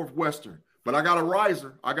out of Northwestern. But I got a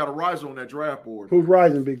riser. On that draft board. Who's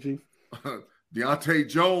rising, Big G? Deontay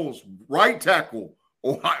Jones, right tackle,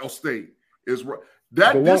 Ohio State is right.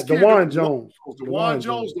 DeJuan Jones. DeJuan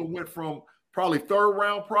Jones that went from probably 3rd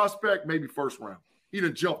round prospect, maybe 1st round. He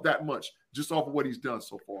didn't jump that much just off of what he's done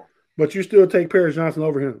so far. But you still take Paris Johnson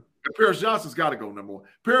over him. And Paris Johnson's got to go number 1.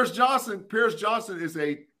 Paris Johnson is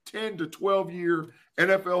a 10 to 12 year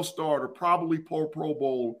NFL starter, probably Pro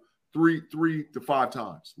Bowl 3 to 5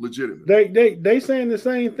 times, legitimately. They saying the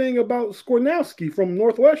same thing about Skornowski from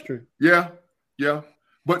Northwestern. Yeah.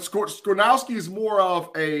 But Skornowski is more of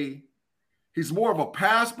a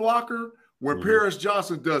pass blocker where Paris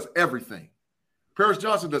Johnson does everything. Paris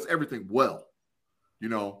Johnson does everything well. You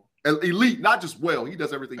know, elite, not just well. He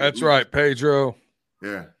does everything. That's elite. right, Pedro.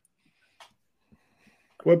 Yeah.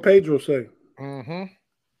 What Pedro say? Mm-hmm.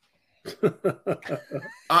 It's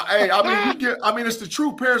the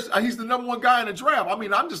truth. Paris, he's the number 1 guy in the draft. I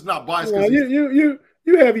mean, I'm just not biased. Well,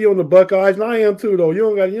 you heavy on the Buckeyes, and I am too, though. You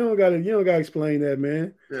don't got to explain that,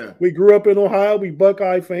 man. Yeah. We grew up in Ohio. We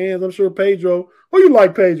Buckeye fans. I'm sure Pedro. Who you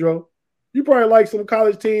like, Pedro? You probably like some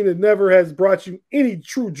college team that never has brought you any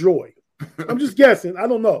true joy. I'm just guessing. I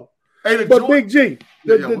don't know. Hey, but Big G,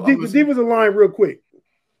 the defensive line, real quick.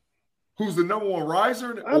 Who's the number 1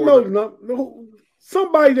 riser? I know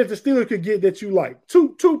somebody that the Steelers could get that you like.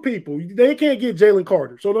 Two people. They can't get Jalen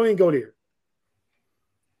Carter, so don't even go there.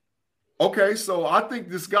 Okay, so I think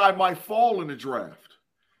this guy might fall in the draft.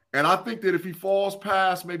 And I think that if he falls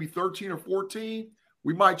past maybe 13 or 14,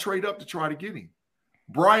 we might trade up to try to get him.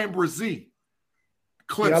 Brian Brzee,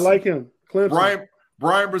 Clemson. Yeah, I like him. Clemson.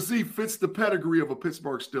 Brian Brzee fits the pedigree of a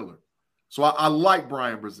Pittsburgh Steeler. So I like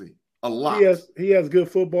Brian Brzee a lot. He has good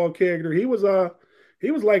football character. He was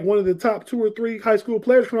like one of the top 2 or 3 high school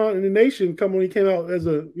players in the nation when he came out as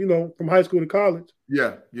from high school to college.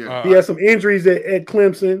 Yeah. He had some injuries at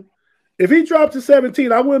Clemson. If he dropped to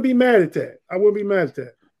 17, I wouldn't be mad at that.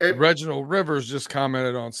 Reginald Rivers just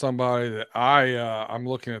commented on somebody that I'm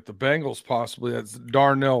looking at the Bengals possibly. That's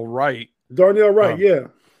Darnell Wright. Yeah.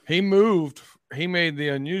 He made the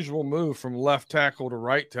unusual move from left tackle to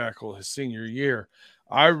right tackle his senior year.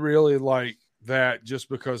 I really like that just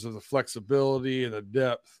because of the flexibility and the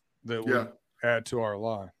depth that would add to our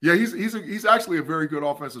line. Yeah, he's actually a very good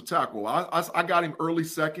offensive tackle. I got him early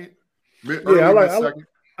second.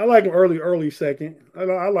 I like him early second.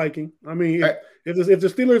 I like him. I mean, if the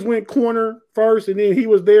Steelers went corner first and then he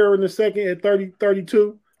was there in the second at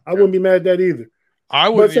 30-32, I wouldn't be mad at that either. I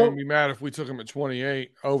wouldn't even be mad if we took him at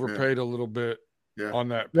 28, overpaid a little bit on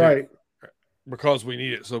that pick, right? Because we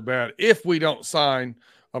need it so bad. If we don't sign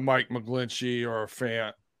a Mike McGlinchey or a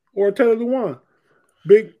Fant or a Taylor Lewan,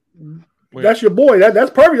 that's your boy.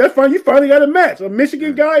 That's perfect. That's fine. You finally got a match. A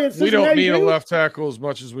Michigan guy in Cincinnati. We don't need a left tackle as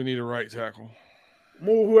much as we need a right tackle.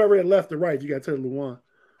 Move whoever at left or right. You got Taylor Lewan.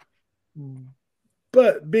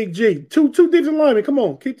 But Big G, two defensive linemen. Come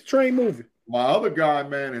on, keep the train moving. My other guy,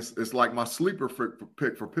 man, is like my sleeper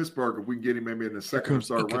pick for Pittsburgh if we can get him maybe in the 2nd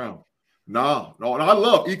or 3rd round. No, and I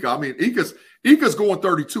love Ika. I mean, Ika's going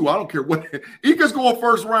 32. I don't care what. Ika's going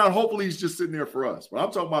 1st round. Hopefully, he's just sitting there for us. But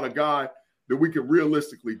I'm talking about a guy that we can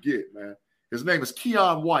realistically get, man. His name is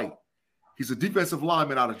Keon White. He's a defensive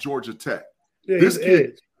lineman out of Georgia Tech. Yeah, this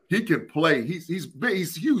kid, he can play. He's big.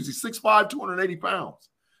 He's huge. He's 6'5", 280 pounds.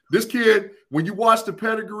 This kid, when you watch the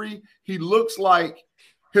pedigree, he looks like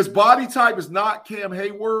his body type is not Cam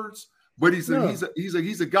Hayward's, but he's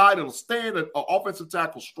a guy that'll stand an offensive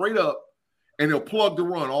tackle straight up, and he'll plug the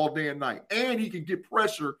run all day and night. And he can get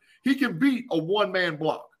pressure. He can beat a one-man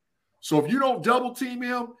block. So if you don't double team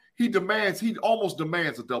him, he almost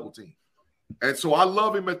demands a double team. And so I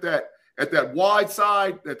love him at that wide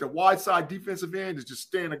side defensive end is just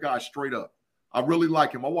stand a guy straight up. I really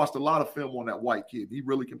like him. I watched a lot of film on that White kid. He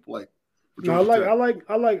really can play. No, I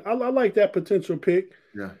like that potential pick.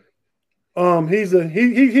 Yeah. I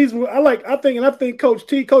think Coach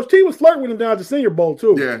T was flirting with him down at the Senior Bowl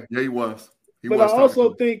too. Yeah, he was. But I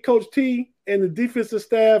also think Coach T and the defensive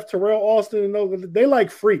staff, Terrell Austin and those, they like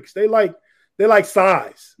freaks. They like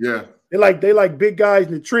size. Yeah. They like big guys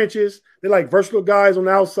in the trenches. They like versatile guys on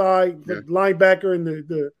the outside, the linebacker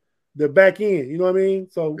and the back end. You know what I mean?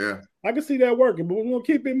 So I can see that working. But we're gonna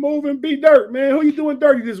keep it moving. Be dirt, man. Who you doing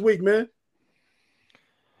dirty this week, man?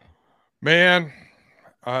 Man,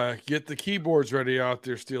 get the keyboards ready out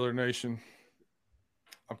there, Steeler Nation.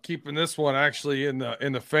 I'm keeping this one actually in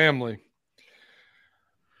the family.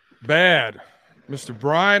 Bad, Mr.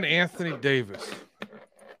 Brian Anthony Davis.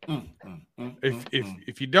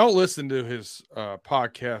 If you don't listen to his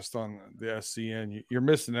podcast on the SCN, you're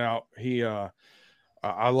missing out.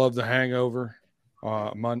 I love The Hangover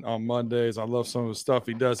on Mondays. I love some of the stuff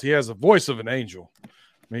he does. He has a voice of an angel. I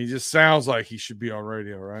mean, he just sounds like he should be on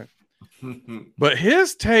radio, right? But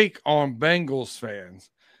his take on Bengals fans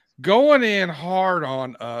going in hard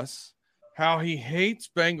on us, how he hates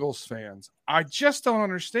Bengals fans, I just don't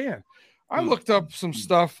understand. I looked up some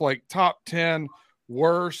stuff like top 10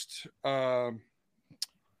 worst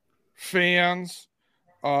fans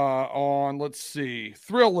on, let's see,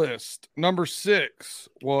 Thrill List. Number 6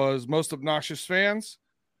 was most obnoxious fans,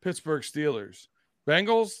 Pittsburgh Steelers.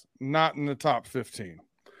 Bengals, not in the top 15.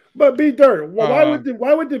 But be dirt. Why would the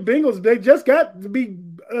Bengals? They just got to be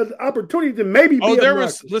an opportunity to maybe. There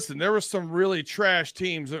was some really trash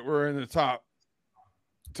teams that were in the top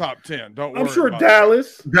 10. Don't worry. I'm sure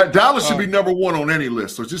Dallas. Dallas should be number 1 on any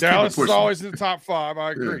list. So just Dallas keep it is always in the top 5.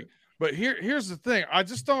 I agree. Yeah. But here's the thing. I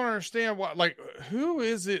just don't understand who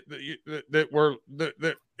is it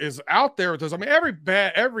that is out there with us? I mean,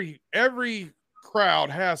 every crowd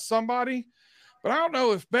has somebody, but I don't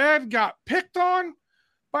know if Bad got picked on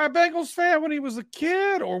by a Bengals fan when he was a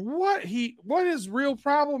kid, or what his real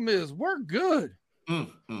problem is. We're good.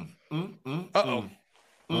 Uh-oh.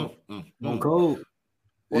 Cold.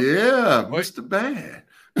 Yeah, Mr. Bad.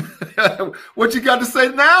 What you got to say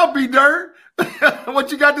now, B Dirt?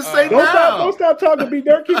 What you got to say now? Don't stop talking, B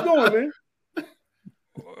Dirt. Keep going, man.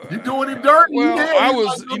 You doing it dirt? Well, I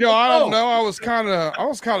don't know. I was kind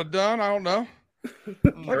of done. I don't know.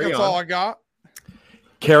 That's all I got.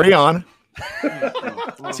 Carry on.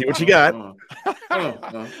 See what you got. No,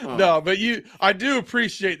 but I do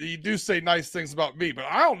appreciate that you do say nice things about me, but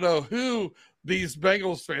I don't know who these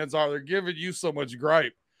Bengals fans are. They're giving you so much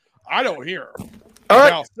gripe. I don't hear them. All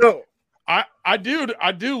right, so I do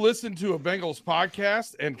listen to a Bengals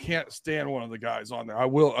podcast and can't stand one of the guys on there.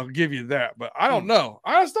 I'll give you that, but I don't know.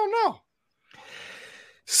 I just don't know.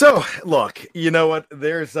 So look, you know what?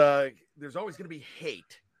 There's always going to be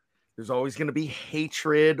hate. There's always going to be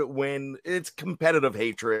hatred when it's competitive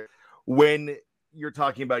hatred when you're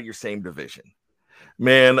talking about your same division.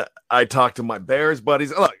 Man, I talk to my Bears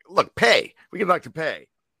buddies. Look, Pay. We can talk to Pay.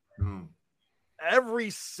 Every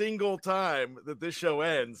single time that this show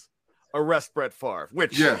ends, arrest Brett Favre,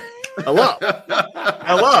 which, hello.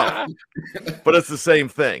 But it's the same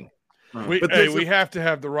thing. We have to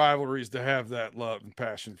have the rivalries to have that love and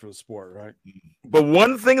passion for the sport, right? But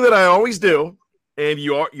one thing that I always do, and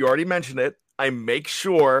you already mentioned it, I make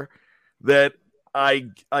sure that I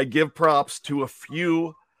give props to a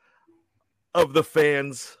few of the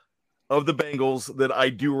fans of the Bengals that I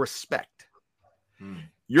do respect.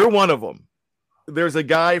 You're one of them. There's a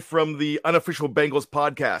guy from the Unofficial Bengals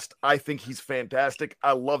podcast. I think he's fantastic.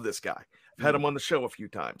 I love this guy. I've had him on the show a few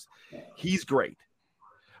times. He's great.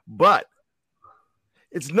 But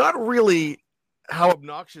it's not really how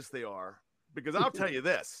obnoxious they are, because I'll tell you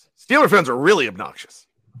this. Steeler fans are really obnoxious.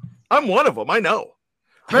 I'm one of them. I know.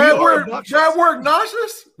 Man, we're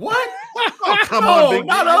obnoxious? What? Oh, come on, big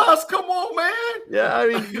not man. us. Come on, man. Yeah, I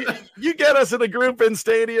mean, you get us in a group in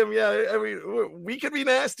stadium. Yeah, I mean, we can be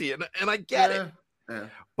nasty, and I get it. Yeah.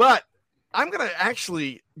 But I'm going to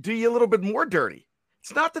actually do you a little bit more dirty.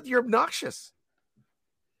 It's not that you're obnoxious.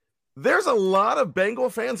 There's a lot of Bengal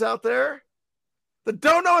fans out there that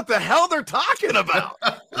don't know what the hell they're talking about.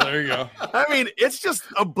 There you go. I mean, it's just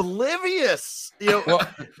oblivious. You know, Well,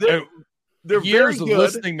 they're years very of good.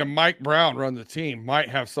 Listening to Mike Brown run the team might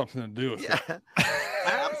have something to do with it.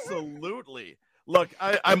 Absolutely. Look,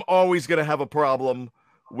 I'm always going to have a problem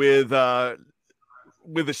with the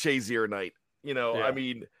Shazier night. You know, I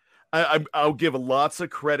mean, I'll give lots of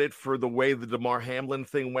credit for the way the DeMar Hamlin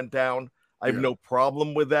thing went down. I have no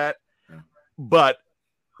problem with that. But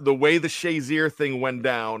the way the Shazier thing went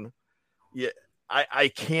down,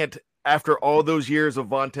 I can't, after all those years of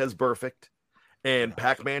Vontaze Burfict and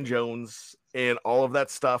Pac-Man Jones and all of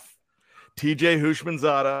that stuff, TJ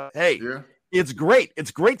Houshmandzadeh, it's great.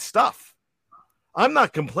 It's great stuff. I'm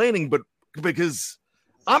not complaining, but because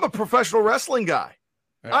I'm a professional wrestling guy.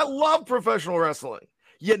 I love professional wrestling.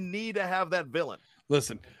 You need to have that villain.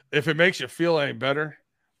 Listen, if it makes you feel any better,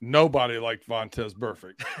 nobody liked Vontaze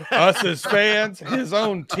Burfict. Us as fans, his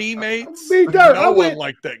own teammates, B-Dirt, no one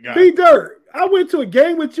liked that guy. B-Dirt, I went to a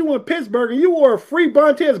game with you in Pittsburgh, and you wore a free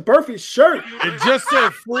Vontaze Burfict shirt. It just said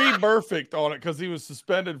free Burfict on it because he was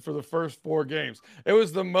suspended for the first 4 games. It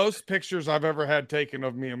was the most pictures I've ever had taken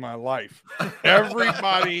of me in my life.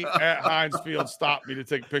 Everybody at Heinz Field stopped me to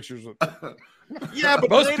take pictures with me. Yeah, but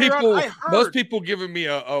most people giving me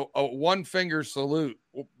a 1-finger salute,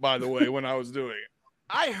 by the way, when I was doing it.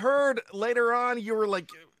 I heard later on you were like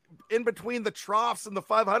in between the troughs and the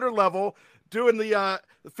 500 level doing the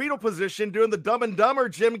fetal position, doing the Dumb and Dumber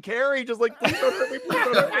Jim Carrey, just like, please don't hurt me, please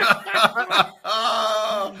don't hurt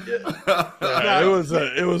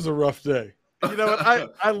me. It was a rough day. You know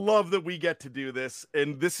what? I love that we get to do this,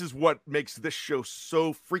 and this is what makes this show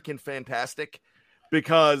so freaking fantastic,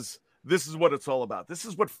 because this is what it's all about. This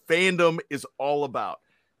is what fandom is all about.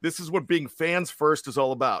 This is what being fans first is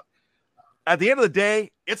all about. At the end of the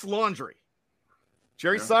day, it's laundry.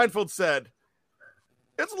 Jerry Seinfeld said,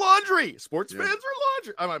 it's laundry. Sports fans are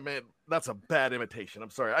laundry. I'm like, man, that's a bad imitation. I'm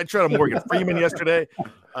sorry. I tried a Morgan Freeman yesterday.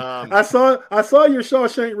 I saw your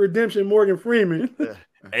Shawshank Redemption, Morgan Freeman.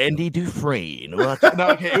 Andy Dufresne. No,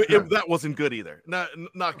 okay, that wasn't good either.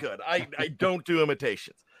 Not good. I don't do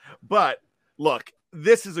imitations. But look,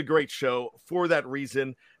 this is a great show for that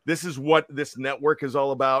reason. This is what this network is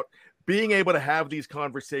all about. Being able to have these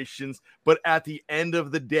conversations, but at the end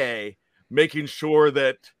of the day, making sure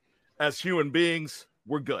that as human beings,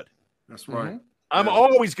 we're good. That's right. Mm-hmm. I'm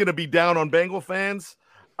always going to be down on Bengal fans.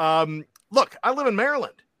 Look, I live in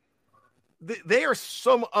Maryland. They are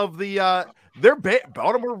some of the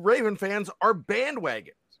Baltimore Raven fans are bandwagons.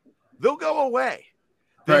 They'll go away.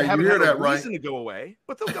 They haven't had a reason to go away,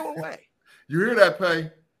 but they'll go away. You hear that, Pay?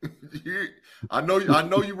 I know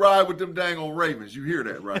you ride with them dang on Ravens. You hear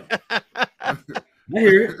that, right? I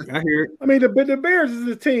hear it. I mean, the Bears is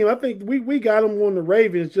a team. I think we got him on the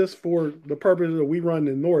Ravens just for the purpose that we run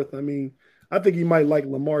the North. I mean, I think he might like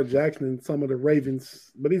Lamar Jackson and some of the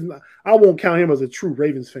Ravens, but he's not. I won't count him as a true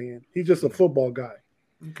Ravens fan. He's just a football guy.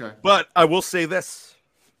 Okay. But I will say this: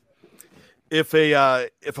 if a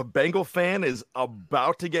Bengal fan is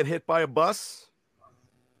about to get hit by a bus,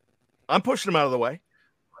 I'm pushing him out of the way.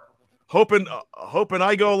 Hoping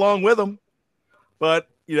I go along with them. But,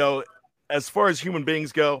 you know, as far as human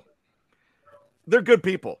beings go, they're good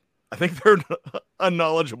people. I think they're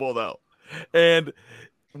unknowledgeable, though. And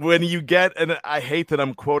when you get, and I hate that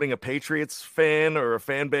I'm quoting a Patriots fan or a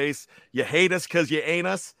fan base, you hate us because you ain't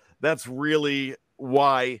us. That's really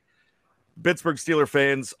why Pittsburgh Steelers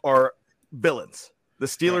fans are villains. The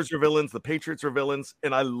Steelers are villains. The Patriots are villains.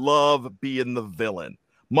 And I love being the villain.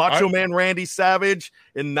 Macho Man Randy Savage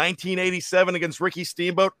in 1987 against Ricky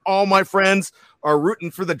Steamboat. All my friends are rooting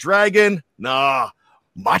for the Dragon. Nah,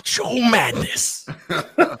 Macho Madness.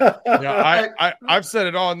 I've said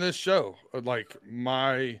it on this show. Like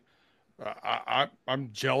I'm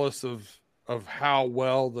jealous of how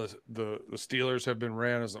well the Steelers have been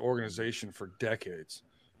ran as an organization for decades.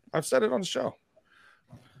 I've said it on the show.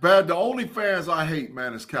 Bad. The only fans I hate,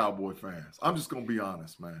 man, is Cowboy fans. I'm just gonna be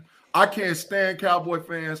honest, man. I can't stand Cowboy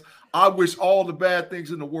fans. I wish all the bad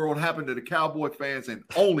things in the world happened to the Cowboy fans and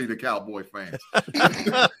only the Cowboy fans.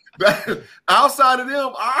 Outside of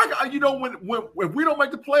them, when we don't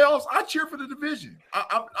make the playoffs, I cheer for the division.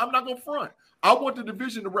 I'm not gonna front. I want the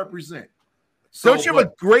division to represent. So, don't you have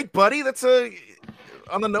a great buddy that's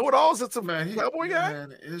on the know-it-alls? That's a Cowboy guy.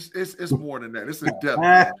 Man, it's more than that. It's in depth,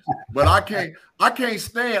 man. But I can't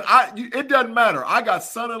stand. It doesn't matter. I got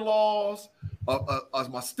son-in-laws. As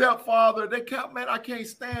my stepfather, man, I can't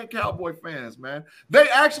stand Cowboy fans, man. They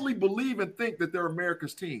actually believe and think that they're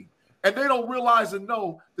America's team. And they don't realize and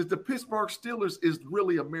know that the Pittsburgh Steelers is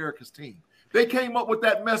really America's team. They came up with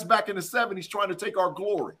that mess back in the 70s trying to take our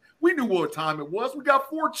glory. We knew what time it was. We got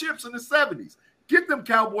 4 chips in the 70s. Get them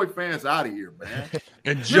Cowboy fans out of here, man.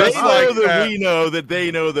 And just like that, we know that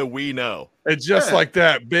they know that we know. And just like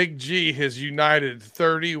that, Big G has united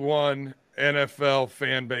 31 NFL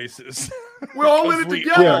fan bases. We're all in it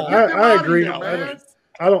together. Yeah, I agree. I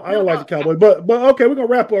don't like the Cowboys, but okay, we're gonna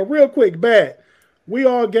wrap up real quick. Bad. We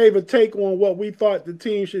all gave a take on what we thought the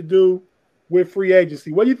team should do with free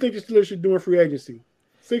agency. What do you think the Steelers should do in free agency?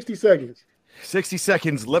 60 seconds. 60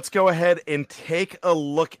 seconds. Let's go ahead and take a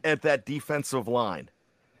look at that defensive line.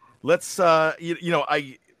 Let's I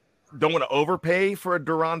don't want to overpay for a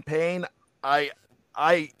Daron Payne. I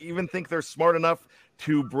even think they're smart enough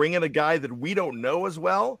to bring in a guy that we don't know as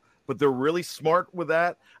well, but they're really smart with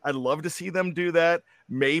that. I'd love to see them do that.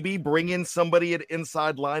 Maybe bring in somebody at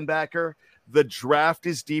inside linebacker. The draft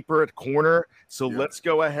is deeper at corner, so let's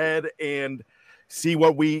go ahead and see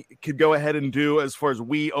what we could go ahead and do as far as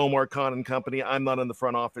Omar Khan and company. I'm not in the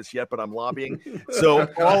front office yet, but I'm lobbying. So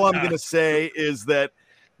all I'm going to say is that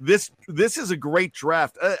this is a great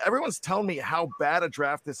draft. Everyone's telling me how bad a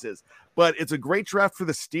draft this is, but it's a great draft for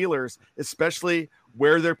the Steelers, especially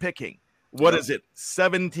where they're picking. What is it?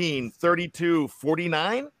 17, 32,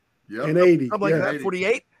 49? Yep. And 80. Something like that,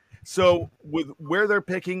 48. So with where they're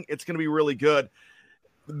picking, it's going to be really good.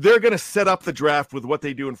 They're going to set up the draft with what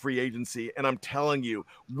they do in free agency. And I'm telling you,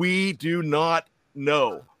 we do not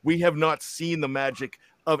know. We have not seen the magic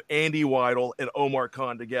of Andy Weidl and Omar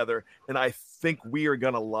Khan together. And I think we are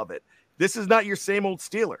going to love it. This is not your same old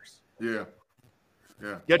Steelers. Yeah.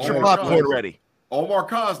 Yeah. Get your popcorn ready. Omar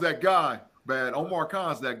Khan's that guy, man. Omar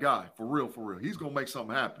Khan's that guy. For real, for real. He's going to make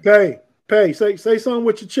something happen. Pay, say something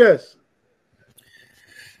with your chest.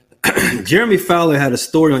 Jeremy Fowler had a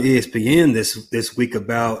story on ESPN this week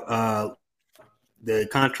about the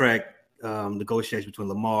contract negotiation between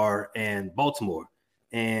Lamar and Baltimore,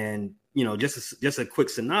 and just a quick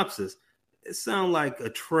synopsis. It sounds like a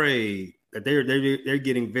trade that they're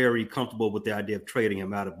getting very comfortable with the idea of trading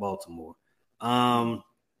him out of Baltimore. I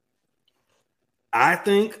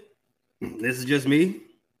think this is just me.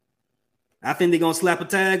 I think they're gonna slap a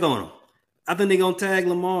tag on him. I think they're gonna tag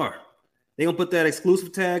Lamar. They're going to put that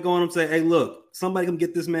exclusive tag on him, say, hey, look, somebody come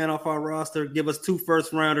get this man off our roster, give us 2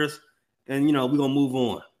 first-rounders, and, we're going to move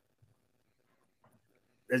on.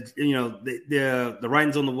 The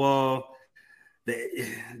writing's on the wall.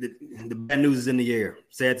 The bad news is in the air.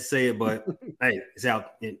 Sad to say it, but, hey, it's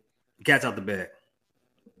out. The cat's out the bag.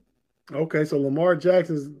 Okay, so Lamar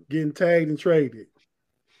Jackson's getting tagged and traded.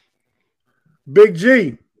 Big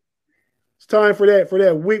G. It's time for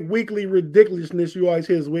that weekly ridiculousness you always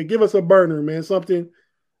hit us with. Give us a burner, man. Something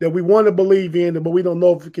that we want to believe in, but we don't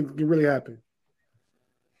know if it can really happen.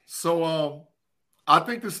 So I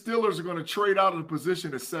think the Steelers are going to trade out of the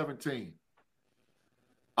position at 17.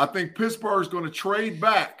 I think Pittsburgh's going to trade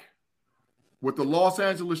back with the Los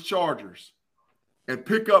Angeles Chargers and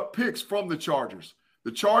pick up picks from the Chargers.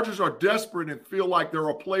 The Chargers are desperate and feel like they're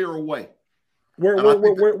a player away. Where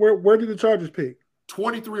did the Chargers pick?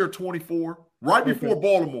 23 or 24, right before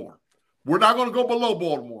Baltimore. We're not going to go below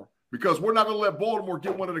Baltimore because we're not going to let Baltimore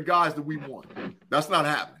get one of the guys that we want. That's not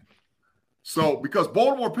happening. So because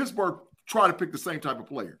Baltimore and Pittsburgh try to pick the same type of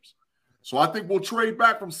players. So I think we'll trade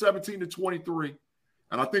back from 17 to 23,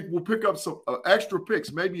 and I think we'll pick up some extra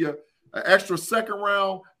picks, maybe an extra second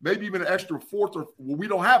round, maybe even an extra fourth we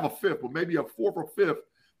don't have a fifth, but maybe a fourth or fifth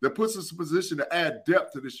that puts us in a position to add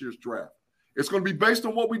depth to this year's draft. It's going to be based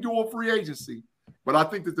on what we do on free agency. But I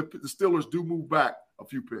think that the Steelers do move back a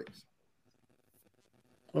few picks.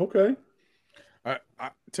 Okay.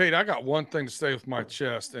 Tate, I got one thing to say with my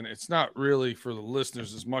chest, and it's not really for the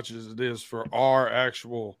listeners as much as it is for our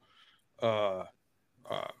actual our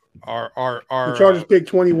the Chargers pick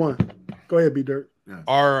 21. Go ahead, B-Dirt. Yeah.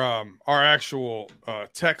 Our actual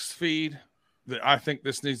text feed that I think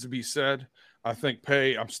this needs to be said. I think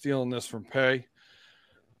I'm stealing this from Pay.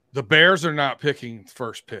 The Bears are not picking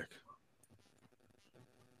first pick.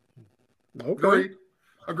 Okay.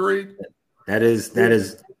 Agreed. That is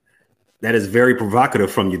very provocative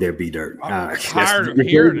from you there, B-Dirt. I'm tired of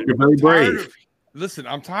hearing it. Listen,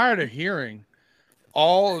 I'm tired of hearing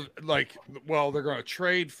all they're going to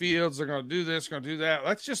trade Fields, they're going to do this, going to do that.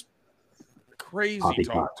 That's just crazy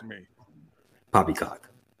talk to me. Poppycock.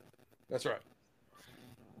 That's right.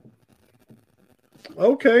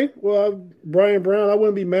 Okay. Well, Brian Brown, I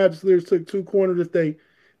wouldn't be mad if the Steelers took 2 corners if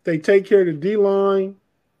they take care of the D-line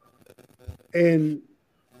and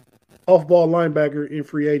off-ball linebacker in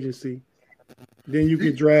free agency. Then you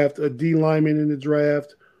could draft a D lineman in the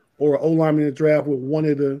draft or an O lineman in the draft with one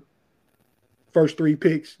of the first 3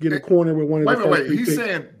 picks. Get a corner with one of the first 3 picks. He's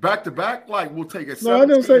saying back-to-back? Like, we'll take a No, I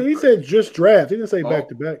didn't say – he said just draft. He didn't say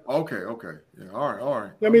back-to-back. Okay. Yeah, all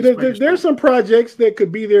right. I mean, there's some projects that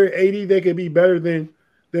could be there at 80 that could be better than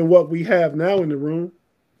what we have now in the room.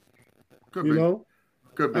 Could be.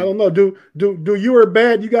 Could be. I don't know. Do you or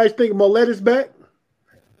Bad, you guys think Millette is back?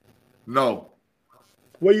 No.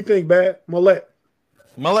 What do you think, Bad?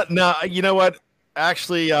 Millette, no, you know what?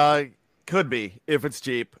 Actually, could be if it's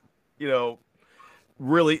cheap.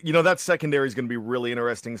 Really, that secondary is going to be really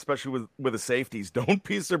interesting, especially with the safeties. Don't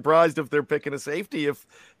be surprised if they're picking a safety if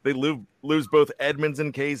they lose both Edmonds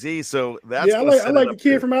and KZ. So that's I like the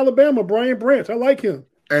kid from Alabama, Brian Branch. I like him,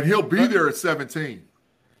 and he'll be there at 17.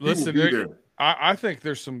 Listen, I think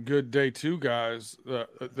there's some good day 2 guys.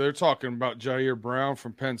 They're talking about Jair Brown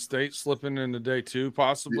from Penn State slipping into day 2,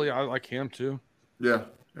 possibly. Yeah. I like him too. Yeah.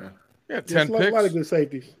 10 picks. A lot of good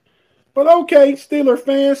safeties. But okay, Steeler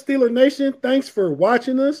fans, Steeler Nation, thanks for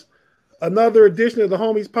watching us. another edition of the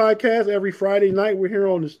Homies Podcast. Every Friday night, we're here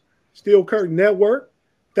on the Steel Curtain Network.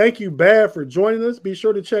 Thank you, Bad, for joining us. Be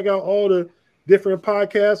sure to check out all the different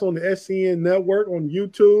podcasts on the SCN Network on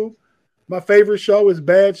YouTube. My favorite show is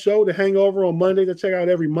Bad Show, The Hangover on Monday. To check out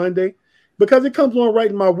every Monday because it comes on right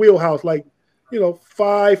in my wheelhouse, like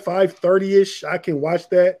 5:30ish. I can watch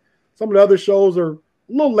that. Some of the other shows are a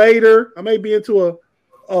little later. I may be into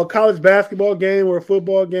a college basketball game or a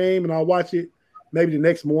football game, and I'll watch it maybe the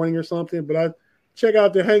next morning or something. But I check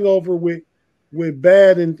out The Hangover with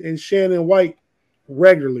Bad and Shannon White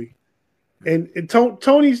regularly. And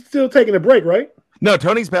Tony's still taking a break, right? No,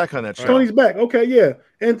 Tony's back on that show. Tony's back. Okay, yeah.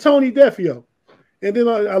 And Tony Defio. And then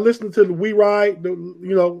I listen to the We Ride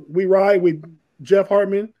with Jeff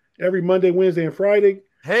Hartman every Monday, Wednesday, and Friday.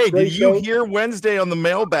 Hey, did you hear Wednesday on the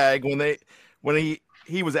mailbag when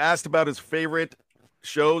he was asked about his favorite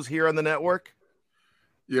shows here on the network?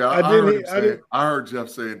 Yeah, I heard Jeff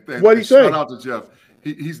saying that. What'd he say? Shout out to Jeff.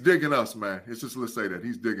 He's digging us, man. It's just let's say that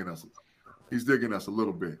he's digging us. He's digging us a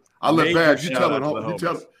little bit. I'll let Bad. You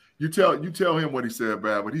tell him what he said,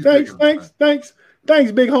 Bad. But he's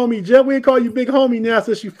thanks, big homie Jeff. We ain't call you big homie now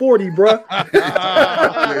since you're 40, bro.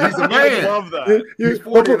 Yeah, he's a man. I love that. He's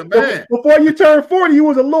 40 and a man. Before you turned 40, you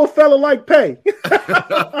was a little fella like Pay.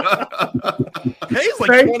 Pay's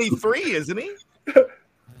like 23, isn't he?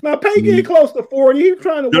 Now Pay getting close to 40. He's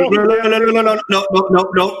trying to walk.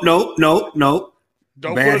 No.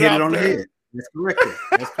 Don't Bad put hit it it out on there. the head. That's correct.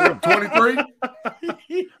 23?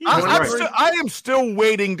 I am still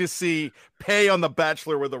waiting to see Pay on The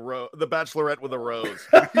Bachelor with the Bachelorette with a rose.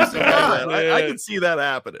 I can see that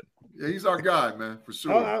happening. Yeah, he's our guy, man, for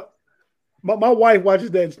sure. My wife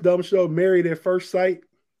watches that dumb show, Married at First Sight.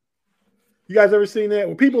 You guys ever seen that?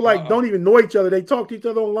 When people don't even know each other, they talk to each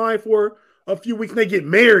other online for a few weeks and they get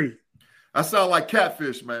married. That sounds like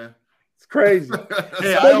Catfish, man. It's crazy.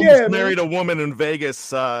 Hey, I almost married a woman in Vegas.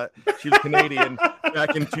 She was Canadian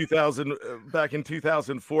back in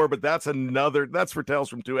 2004, but that's for Tales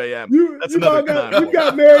from 2 a.m. That's another time. You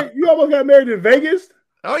got married. You almost got married in Vegas?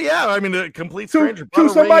 Oh yeah, I mean a complete stranger. To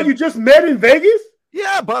somebody you just met in Vegas?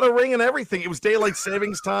 Yeah, bought a ring and everything. It was daylight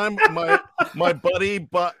savings time. My buddy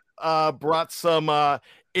brought some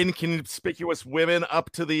inconspicuous women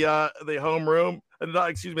up to the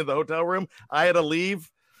hotel room. I had to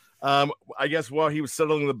leave. I guess while he was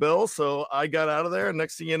settling the bill, so I got out of there. And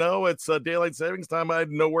next thing you know, it's daylight savings time. I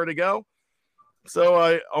had nowhere to go, so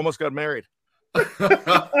I almost got married. But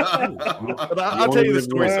I'll tell you the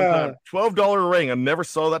story sometime. $12 ring. I never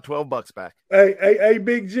saw that $12 back. Hey,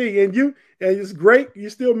 Big G, and it's great.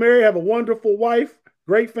 You still married, have a wonderful wife,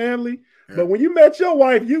 great family. Yeah. But when you met your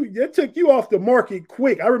wife, it took you off the market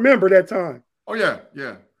quick. I remember that time. Oh yeah.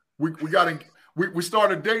 We got in. We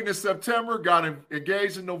started dating in September, got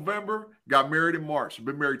engaged in November, got married in March.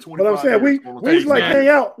 Been married 25 years. But I'm saying we used to hang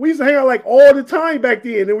out. We used to hang out like all the time back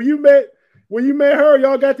then. And when you met her,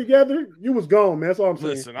 y'all got together, you was gone, man. That's all I'm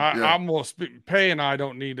saying. Listen, I'm gonna speak. Pay and I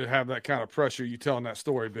don't need to have that kind of pressure. You telling that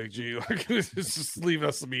story, Big G. Like, just leave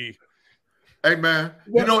us to be. Hey man,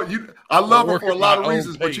 I love her for a lot of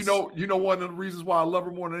reasons, but you know one of the reasons why I love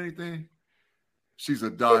her more than anything. She's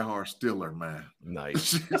a diehard Steeler, man.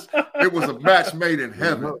 Nice. It was a match made in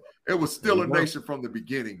heaven. It was Steeler Nation from the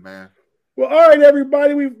beginning, man. Well, all right,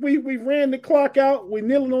 everybody. We ran the clock out. We're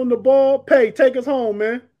kneeling on the ball. Pay, take us home,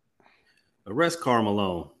 man. Arrest Karl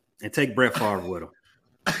Malone and take Brett Favre with him.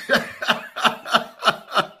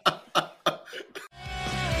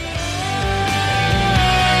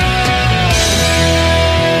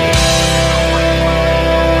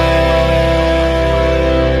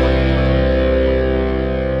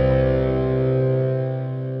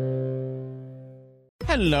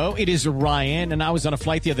 Hello, it is Ryan, and I was on a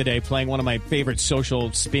flight the other day playing one of my favorite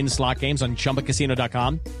social spin slot games on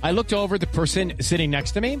ChumbaCasino.com. I looked over at the person sitting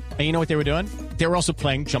next to me, and you know what they were doing? They were also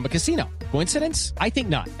playing Chumba Casino. Coincidence? I think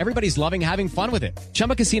not. Everybody's loving having fun with it.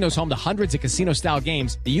 Chumba Casino is home to hundreds of casino-style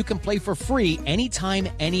games that you can play for free anytime,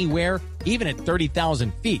 anywhere, even at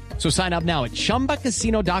 30,000 feet. So sign up now at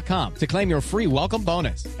ChumbaCasino.com to claim your free welcome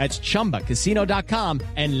bonus. That's ChumbaCasino.com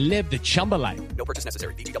and live the Chumba life. No purchase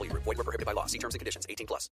necessary. VGW. Void where prohibited by law. See terms and conditions.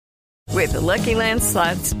 18+. With the Lucky Land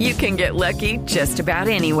Slots, you can get lucky just about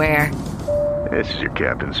anywhere. This is your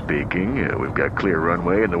captain speaking. We've got clear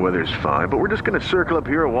runway and the weather's fine, but we're just going to circle up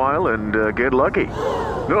here a while and get lucky.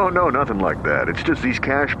 No, nothing like that. It's just these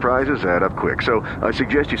cash prizes add up quick. So I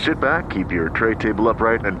suggest you sit back, keep your tray table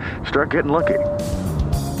upright, and start getting lucky.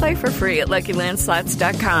 Play for free at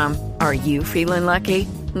LuckyLandSlots.com. Are you feeling lucky?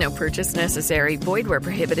 No purchase necessary. Void where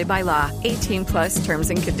prohibited by law. 18+ terms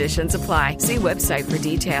and conditions apply. See website for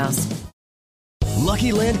details.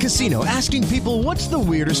 Lucky Land Casino, asking people, what's the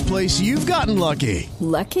weirdest place you've gotten lucky?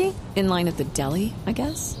 Lucky? In line at the deli, I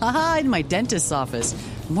guess? Aha, in my dentist's office.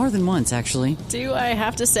 More than once, actually. Do I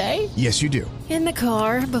have to say? Yes, you do. In the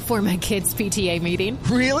car before my kids' PTA meeting.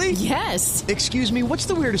 Really? Yes. Excuse me, what's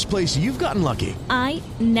the weirdest place you've gotten lucky? I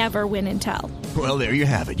never win and tell. Well, there you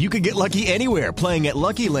have it. You can get lucky anywhere, playing at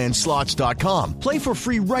LuckyLandSlots.com. Play for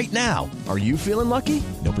free right now. Are you feeling lucky?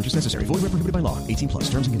 No purchase necessary. Void where prohibited by law. 18+.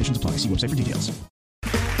 Terms and conditions apply. See website for details.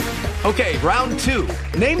 Okay, round two.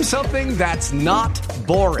 Name something that's not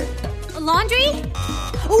boring. A laundry?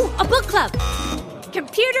 Ooh, a book club.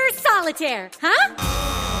 Computer solitaire, huh?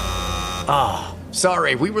 Ah,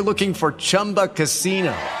 sorry. We were looking for Chumba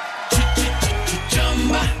Casino.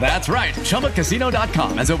 That's right.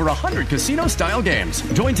 ChumbaCasino.com has over 100 casino-style games.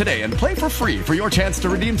 Join today and play for free for your chance to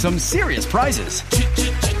redeem some serious prizes.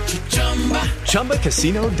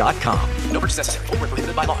 ChumbaCasino.com. No purchase necessary. Void where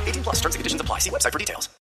prohibited by law. 18+. Terms and conditions apply. See website for details.